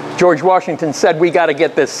 George Washington said, "We got to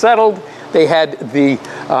get this settled." They had the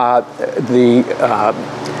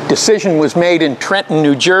decision was made in Trenton,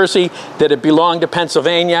 New Jersey, that it belonged to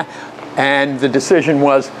Pennsylvania, and the decision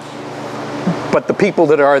was, but the people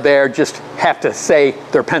that are there just have to say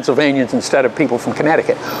they're Pennsylvanians instead of people from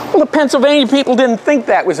Connecticut. Well, the Pennsylvania people didn't think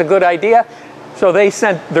that was a good idea, so they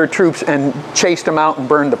sent their troops and chased them out and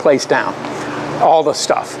burned the place down. All the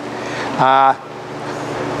stuff.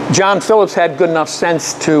 John Phillips had good enough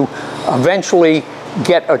sense to eventually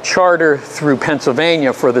get a charter through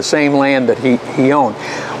Pennsylvania for the same land that he owned.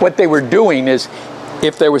 What they were doing is,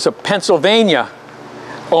 if there was a Pennsylvania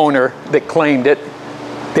owner that claimed it,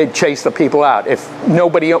 they'd chase the people out. If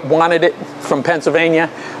nobody wanted it from Pennsylvania,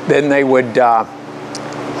 then they would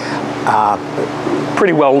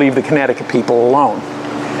pretty well leave the Connecticut people alone,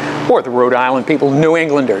 or the Rhode Island people, New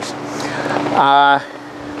Englanders.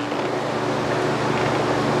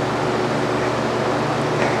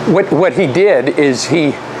 What he did is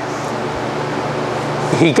he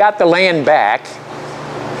got the land back.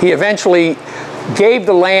 He eventually gave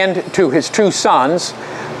the land to his two sons.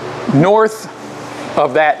 North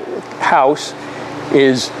of that house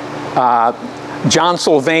is John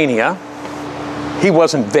Sylvania. He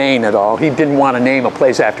wasn't vain at all. He didn't want to name a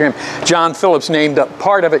place after him. John Phillips named a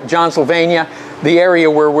part of it John Sylvania. The area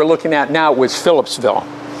where we're looking at now was Phillipsville.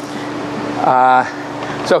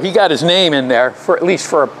 So he got his name in there, for at least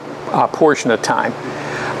for a portion of time.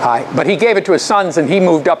 But he gave it to his sons, and he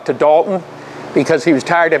moved up to Dalton because he was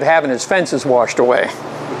tired of having his fences washed away.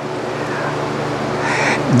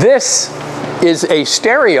 This is a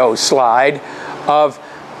stereo slide of,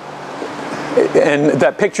 and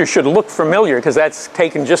that picture should look familiar because that's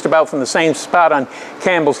taken just about from the same spot on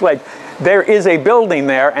Campbell's Ledge. There is a building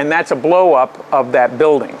there, and that's a blow-up of that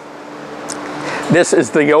building. This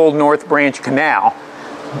is the old North Branch Canal.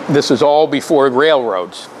 This is all before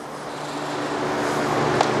railroads.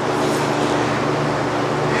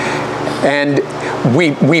 And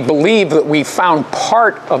we believe that we found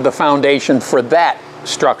part of the foundation for that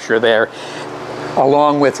structure there,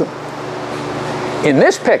 along with, in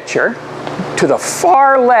this picture, to the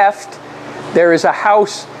far left, there is a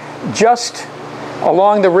house just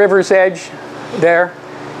along the river's edge there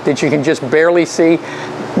that you can just barely see.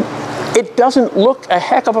 It doesn't look a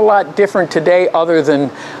heck of a lot different today other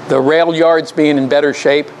than the rail yards being in better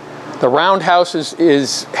shape. The roundhouse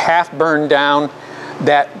is half burned down.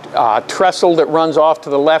 That trestle that runs off to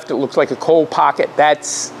the left, it looks like a coal pocket,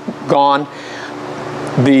 that's gone.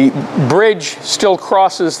 The bridge still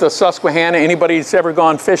crosses the Susquehanna. Anybody that's ever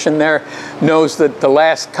gone fishing there knows that the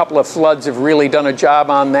last couple of floods have really done a job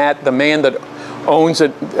on that. The man that owns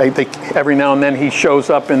it, I think every now and then he shows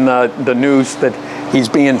up in the news that he's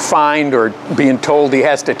being fined or being told he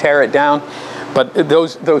has to tear it down. But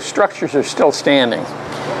those structures are still standing.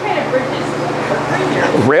 What kind of bridge is it?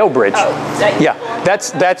 Rail bridge. Oh, yeah,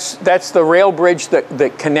 that's the rail bridge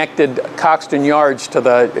that connected Coxton Yards to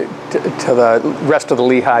the rest of the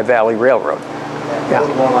Lehigh Valley Railroad. Yeah. A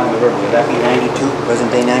little more along the river. Would that be 92?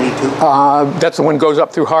 Present day 92? That's the one goes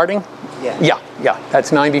up through Harding? Yeah. Yeah,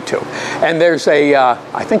 that's 92. And there's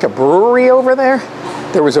I think a brewery over there.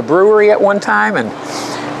 There was a brewery at one time, and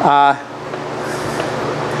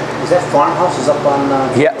is that farmhouses up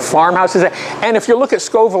on? Yeah, farmhouses. And if you look at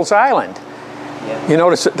Scoville's Island, you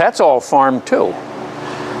notice that's all farm too.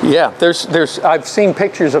 Yeah, I've seen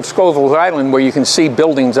pictures of Scoville's Island where you can see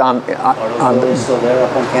buildings on. Are those buildings still there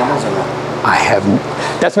up on Campbell's or not? I haven't.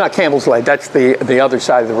 That's not Campbell's Lake. That's the other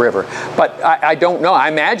side of the river. But I don't know. I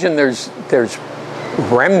imagine there's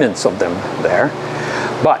remnants of them there.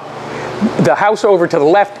 But the house over to the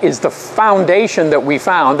left is the foundation that we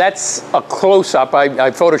found. That's a close-up. I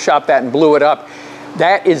photoshopped that and blew it up.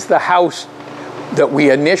 That is the house that we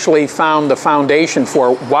initially found the foundation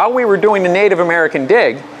for. While we were doing the Native American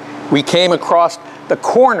dig, we came across the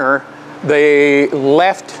corner the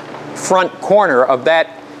left front corner of that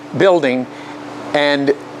building,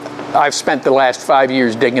 and I've spent the last 5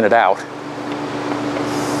 years digging it out.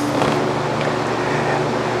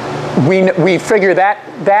 We figure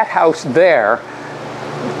that house there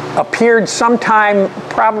appeared sometime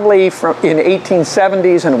probably in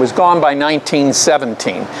 1870s, and it was gone by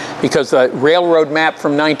 1917, because the railroad map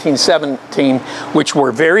from 1917, which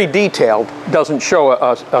were very detailed, doesn't show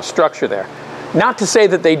a structure there. Not to say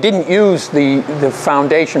that they didn't use the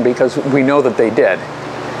foundation, because we know that they did.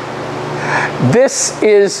 This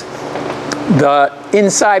is the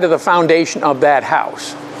inside of the foundation of that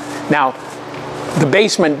house. Now, the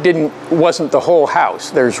basement wasn't the whole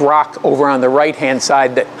house. There's rock over on the right-hand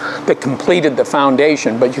side that completed the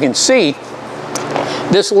foundation. But you can see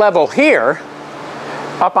this level here,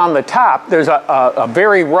 up on the top, there's a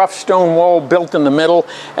very rough stone wall built in the middle,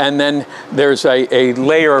 and then there's a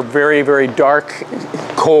layer of very, very dark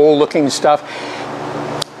coal-looking stuff.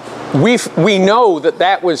 We know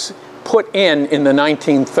that was put in the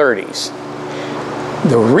 1930s.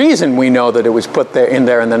 The reason we know that it was put in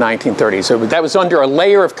there in the 1930s, that was under a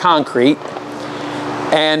layer of concrete,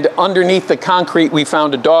 and underneath the concrete we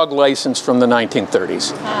found a dog license from the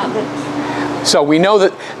 1930s. So we know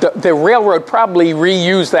that the railroad probably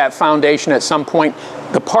reused that foundation at some point.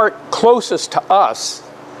 The part closest to us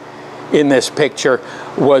in this picture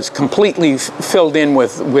was completely filled in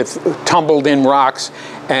with tumbled in rocks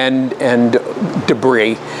and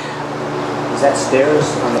debris. Is that stairs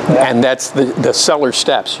on the back? And that's the cellar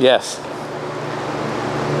steps, yes.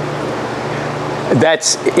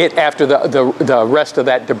 That's it after the rest of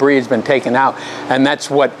that debris has been taken out. And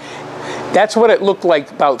that's what it looked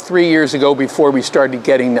like about 3 years ago, before we started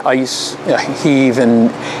getting ice heave,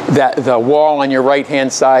 and the wall on your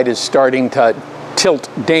right-hand side is starting to tilt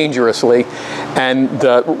dangerously. And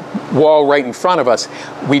the wall right in front of us,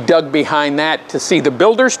 we dug behind that to see the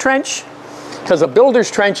builder's trench. Because a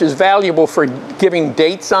builder's trench is valuable for giving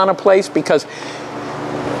dates on a place, because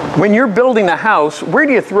when you're building a house, where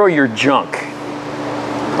do you throw your junk?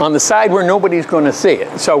 On the side where nobody's going to see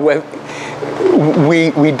it. So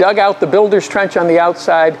we dug out the builder's trench on the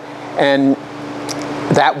outside, and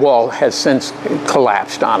that wall has since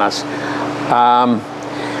collapsed on us.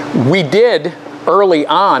 We did, early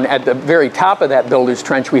on, at the very top of that builder's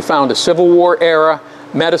trench, we found a Civil War era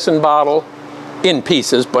medicine bottle, in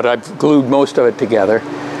pieces, but I've glued most of it together.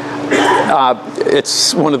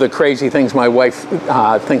 It's one of the crazy things. My wife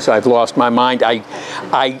thinks I've lost my mind. I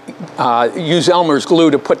use Elmer's glue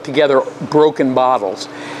to put together broken bottles.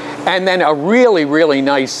 And then a really, really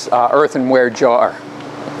nice earthenware jar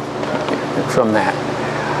from that.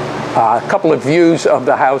 A couple of views of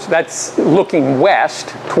the house. That's looking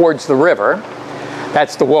west towards the river.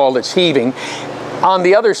 That's the wall that's heaving. On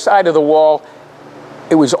the other side of the wall,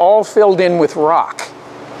 it was all filled in with rock.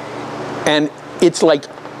 And it's like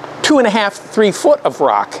 2.5 to 3 foot of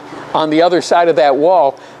rock on the other side of that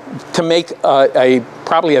wall to make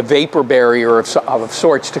probably a vapor barrier of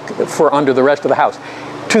sorts for under the rest of the house.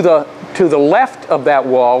 To the left of that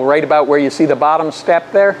wall, right about where you see the bottom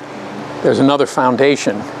step there, there's another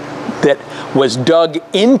foundation that was dug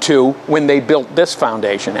into when they built this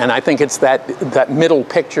foundation. And I think it's that middle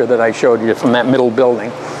picture that I showed you from that middle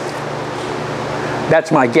building. That's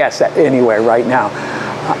my guess anyway right now.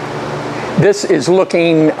 This is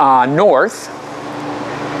looking north,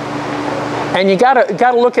 and you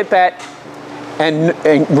gotta look at that and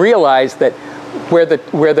realize that where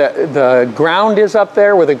the ground is up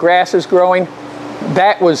there, where the grass is growing,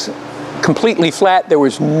 that was completely flat. There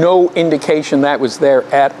was no indication that was there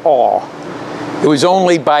at all. It was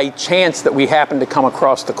only by chance that we happened to come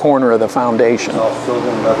across the corner of the foundation. It was all filled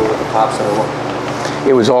in level with the tops of the wall.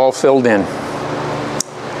 It was all filled in.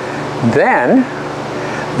 Then,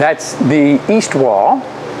 that's the east wall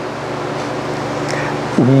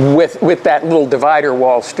with that little divider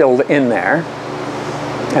wall still in there,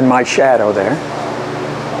 and my shadow there.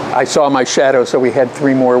 I saw my shadow, so we had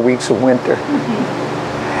 3 more weeks of winter.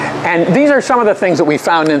 And these are some of the things that we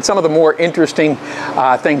found, and some of the more interesting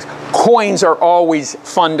things. Coins are always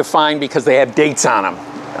fun to find because they have dates on them,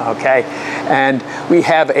 okay? And we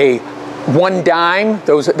have a 1 dime,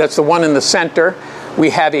 that's the one in the center. We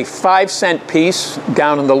have a 5-cent piece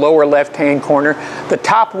down in the lower left-hand corner. The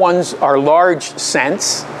top ones are large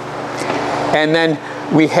cents. And then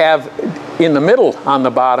we have, in the middle on the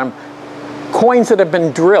bottom, coins that have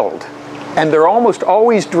been drilled. And they're almost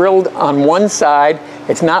always drilled on one side.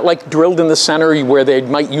 It's not like drilled in the center where they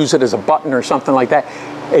might use it as a button or something like that.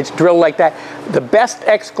 It's drilled like that. The best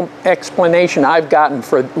explanation I've gotten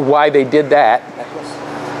for why they did that,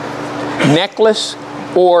 necklace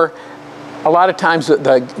or a lot of times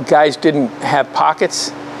the guys didn't have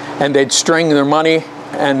pockets, and they'd string their money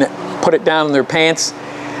and put it down in their pants,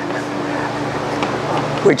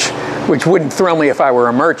 which wouldn't thrill me if I were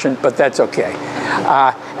a merchant, but that's okay.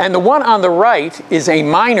 And the one on the right is a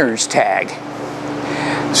miner's tag.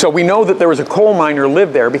 So we know that there was a coal miner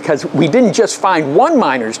lived there because we didn't just find one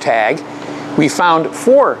miner's tag, we found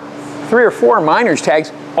 3 or 4 miner's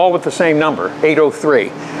tags, all with the same number, 803,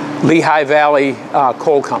 Lehigh Valley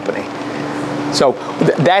Coal Company. So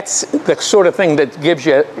that's the sort of thing that gives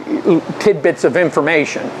you tidbits of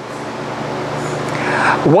information.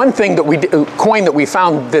 One thing that coin that we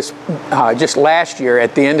found this just last year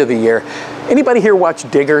at the end of the year. Anybody here watch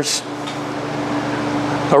Diggers?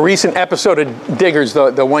 A recent episode of Diggers,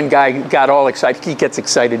 the one guy got all excited. He gets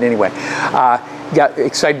excited anyway. Got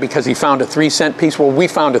excited because he found a 3-cent piece. Well, we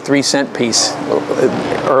found a 3-cent piece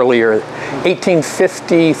earlier,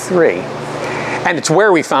 1853. And it's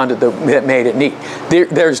where we found it that made it neat.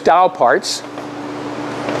 There's dowel parts.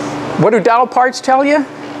 What do dowel parts tell you?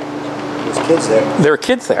 There's kids there. There are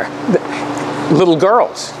kids there. Little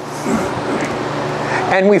girls.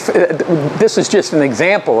 And this is just an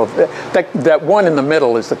example of that one in the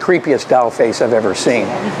middle is the creepiest doll face I've ever seen.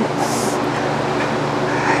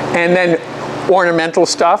 And then ornamental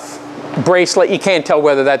stuff, bracelet. You can't tell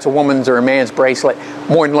whether that's a woman's or a man's bracelet.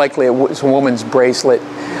 More than likely it was a woman's bracelet.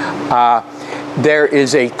 There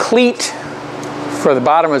is a cleat for the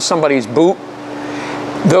bottom of somebody's boot.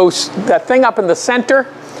 That thing up in the center,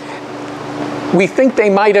 we think they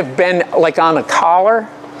might have been like on a collar.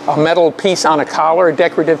 A metal piece on a collar, a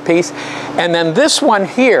decorative piece. And then this one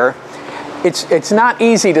here, it's not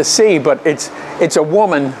easy to see, but it's a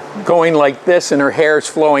woman going like this and her hair's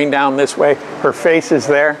flowing down this way. Her face is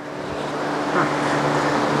there.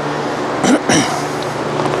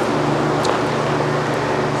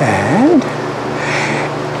 And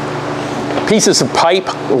pieces of pipe,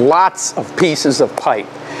 lots of pieces of pipe.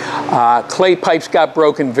 Clay pipes got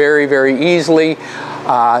broken very, very easily.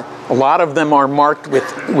 A lot of them are marked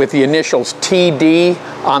with the initials TD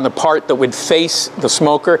on the part that would face the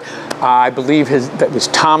smoker. I believe that was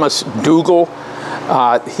Thomas Dougal.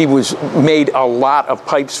 He made a lot of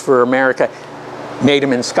pipes for America, made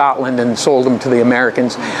them in Scotland and sold them to the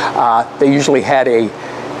Americans. They usually had a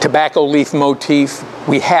tobacco leaf motif.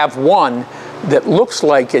 We have one that looks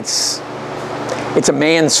like it's a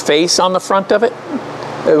man's face on the front of it.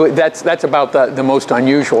 That's about the most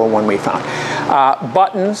unusual one we found.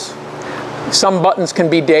 Buttons. Some buttons can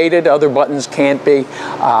be dated, other buttons can't be.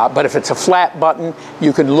 But if it's a flat button,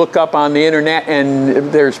 you can look up on the internet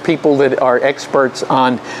and there's people that are experts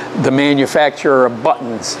on the manufacturer of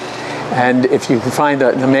buttons. And if you can find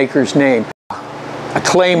the maker's name. A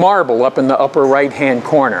clay marble up in the upper right-hand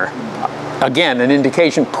corner. Again, an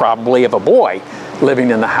indication probably of a boy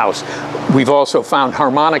living in the house. We've also found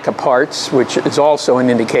harmonica parts, which is also an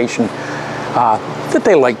indication that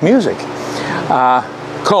they like music.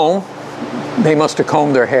 Comb. They must have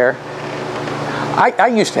combed their hair. I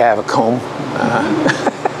used to have a comb.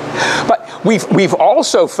 But we've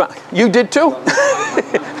also found, you did too?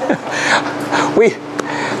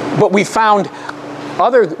 But we found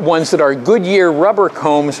other ones that are Goodyear rubber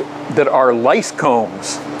combs that are lice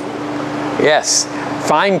combs. Yes,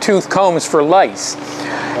 fine-tooth combs for lice.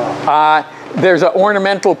 There's an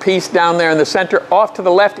ornamental piece down there in the center. Off to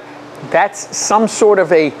the left, that's some sort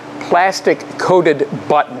of a plastic-coated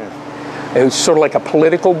button. It was sort of like a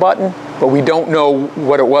political button, but we don't know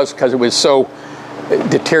what it was because it was so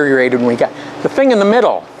deteriorated when we got. The thing in the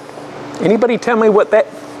middle, anybody tell me what that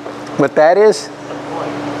is?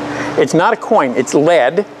 It's not a coin, it's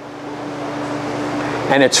lead.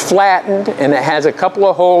 And it's flattened, and it has a couple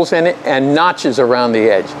of holes in it and notches around the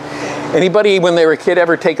edge. Anybody, when they were a kid,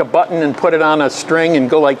 ever take a button and put it on a string and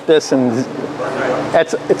go like this? And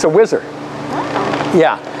it's a whizzer.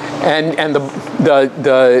 Yeah, and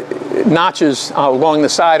the notches along the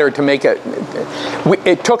side are to make it.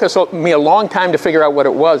 It took me a long time to figure out what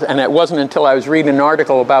it was, and it wasn't until I was reading an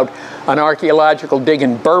article about an archaeological dig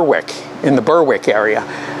in Berwick, in the Berwick area,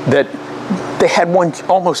 that they had one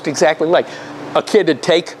almost exactly like. A kid would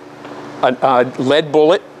take a lead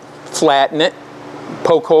bullet, flatten it,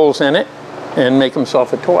 poke holes in it, and make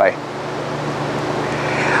himself a toy.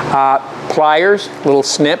 Pliers, little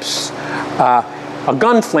snips, a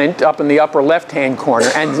gun flint up in the upper left-hand corner,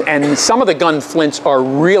 and some of the gun flints are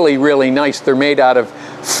really, really nice. They're made out of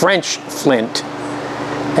French flint,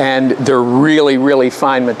 and they're really, really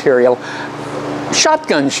fine material.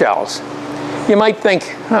 Shotgun shells. You might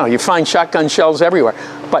think, oh, you find shotgun shells everywhere.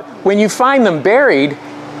 But when you find them buried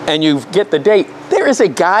and you get the date, there is a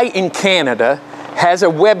guy in Canada has a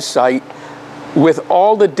website with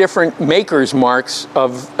all the different makers' marks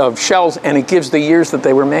of shells, and it gives the years that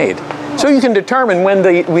they were made. So you can determine when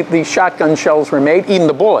the shotgun shells were made, even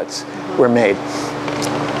the bullets were made.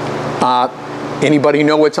 Anybody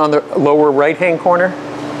know what's on the lower right-hand corner?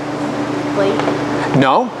 Plate.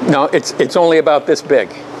 No, it's only about this big.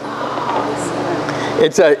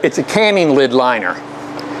 It's a canning lid liner,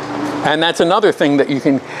 and that's another thing that you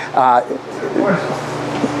can.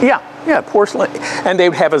 Yeah, porcelain, and they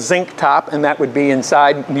would have a zinc top, and that would be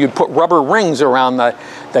inside. You'd put rubber rings around the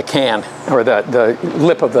can or the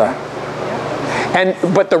lip of the.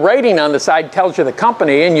 But the writing on the side tells you the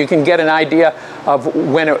company, and you can get an idea of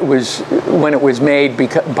when it was made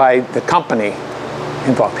by the company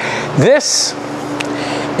involved. This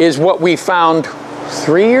is what we found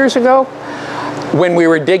 3 years ago when we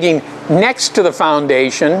were digging next to the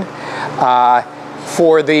foundation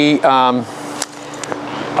for the,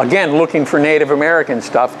 again, looking for Native American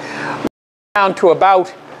stuff, down to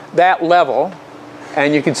about that level.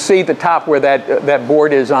 And you can see the top where that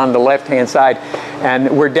board is on the left-hand side. And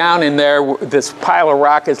we're down in there, this pile of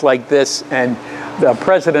rock is like this, and the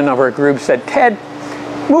president of our group said, "Ted,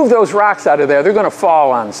 move those rocks out of there, they're gonna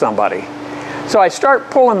fall on somebody." So I start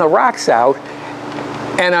pulling the rocks out,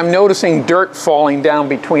 and I'm noticing dirt falling down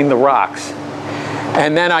between the rocks.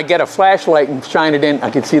 And then I get a flashlight and shine it in,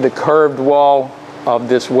 I can see the curved wall of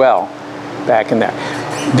this well back in there.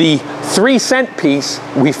 The 3-cent piece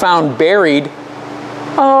we found buried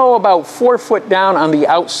about 4 foot down on the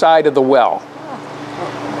outside of the well.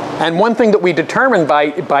 And one thing that we determined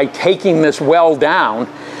by taking this well down,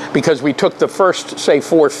 because we took the first, say,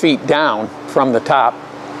 4 feet down from the top,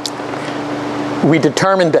 we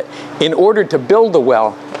determined that in order to build the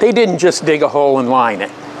well, they didn't just dig a hole and line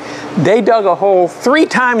it. They dug a hole 3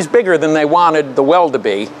 times bigger than they wanted the well to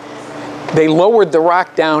be. They lowered the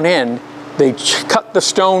rock down in, they cut the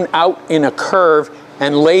stone out in a curve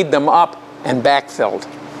and laid them up and backfilled.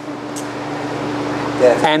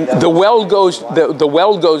 And the well goes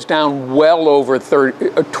down well over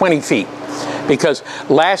 20 feet, because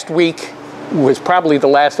last week was probably the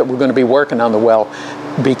last that we're going to be working on the well,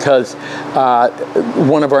 because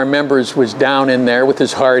one of our members was down in there with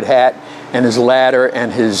his hard hat and his ladder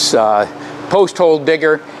and his post hole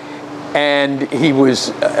digger, and he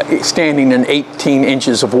was standing in 18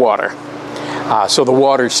 inches of water. So the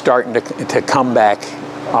water's starting to come back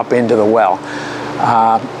up into the well.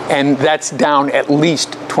 And that's down at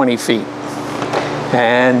least 20 feet.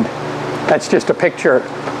 And that's just a picture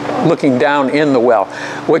looking down in the well.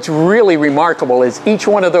 What's really remarkable is each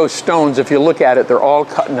one of those stones, if you look at it, they're all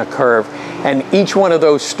cut in a curve. And each one of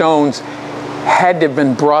those stones had to have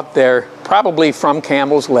been brought there probably from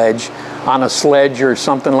Campbell's Ledge on a sledge or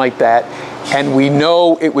something like that. And we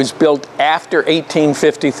know it was built after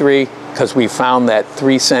 1853 because we found that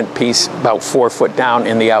 3-cent piece about 4 foot down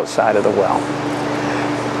in the outside of the well.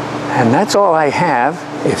 And that's all I have.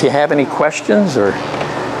 If you have any questions or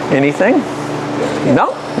anything?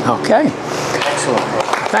 No? Okay. Excellent.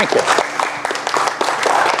 Thank you.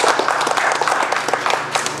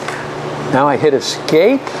 Now I hit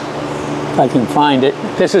escape. If I can find it.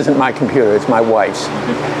 This isn't my computer, it's my wife's.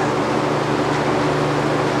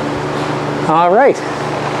 All right. Do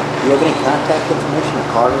you have any contact information, a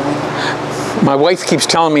card or anything? My wife keeps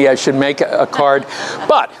telling me I should make a card,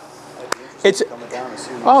 but it's,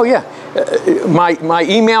 oh yeah. My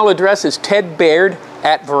email address is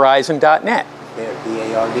tedbaird@verizon.net.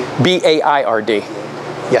 B-A-R-D? B-A-I-R-D.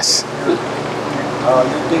 Yes. Your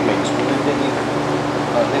diggings, when you're digging,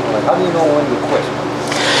 how do you know when to quit?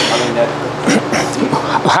 I mean,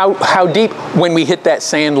 How deep? When we hit that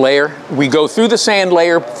sand layer, we go through the sand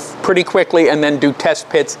layer pretty quickly and then do test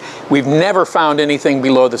pits. We've never found anything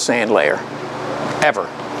below the sand layer, ever.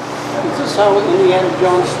 Is this how Indiana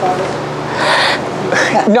Jones started?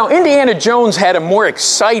 No, Indiana Jones had a more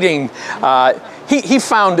exciting, he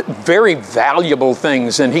found very valuable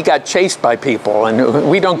things, and he got chased by people, and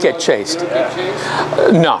we don't get chased. You don't get chased?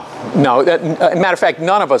 No. Matter of fact,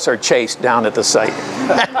 none of us are chased down at the site.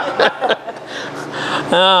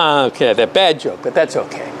 Okay, that bad joke, but that's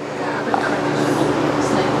okay.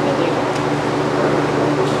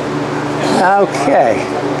 Okay.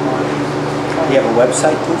 Do you have a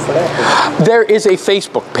website too for that? There is a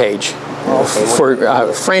Facebook page for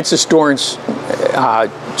Francis Dorrance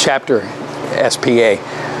chapter SPA.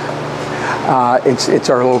 It's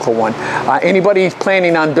our local one. Anybody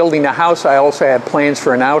planning on building a house, I also have plans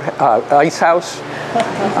for an ice house.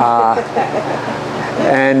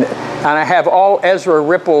 And I have all Ezra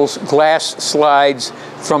Ripple's glass slides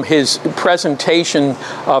from his presentation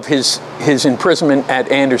of his imprisonment at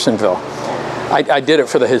Andersonville. I did it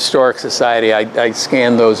for the Historic Society. I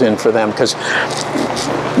scanned those in for them because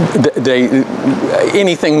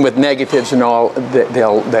anything with negatives and all,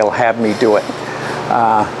 they'll have me do it.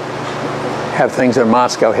 Have things in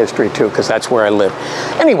Moscow history too, because that's where I live.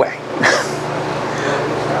 Anyway.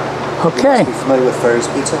 Okay. You familiar with Ferry's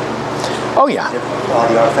Pizza? Oh yeah. All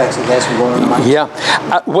the artifacts he has from going on the mine? Yeah.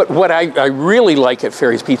 What I really like at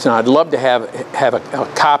Ferry's Pizza, and I'd love to have a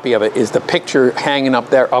copy of it, is the picture hanging up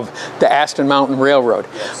there of the Aston Mountain Railroad.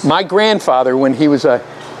 Yes. My grandfather, when he was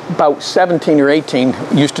about 17 or 18,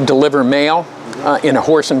 used to deliver mail in a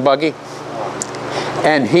horse and buggy,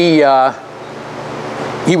 and he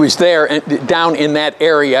was there and down in that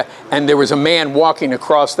area, and there was a man walking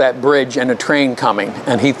across that bridge and a train coming,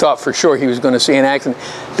 and he thought for sure he was going to see an accident.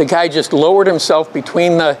 The guy just lowered himself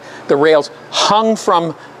between the rails, hung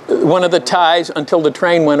from one of the ties until the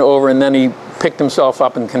train went over, and then he picked himself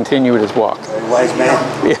up and continued his walk. Very wise man.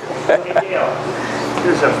 Yeah.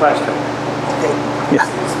 Here's a flashlight. Yeah.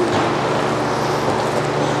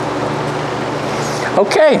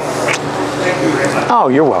 Okay. Thank you very much. Oh,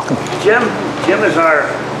 you're welcome. Jim is our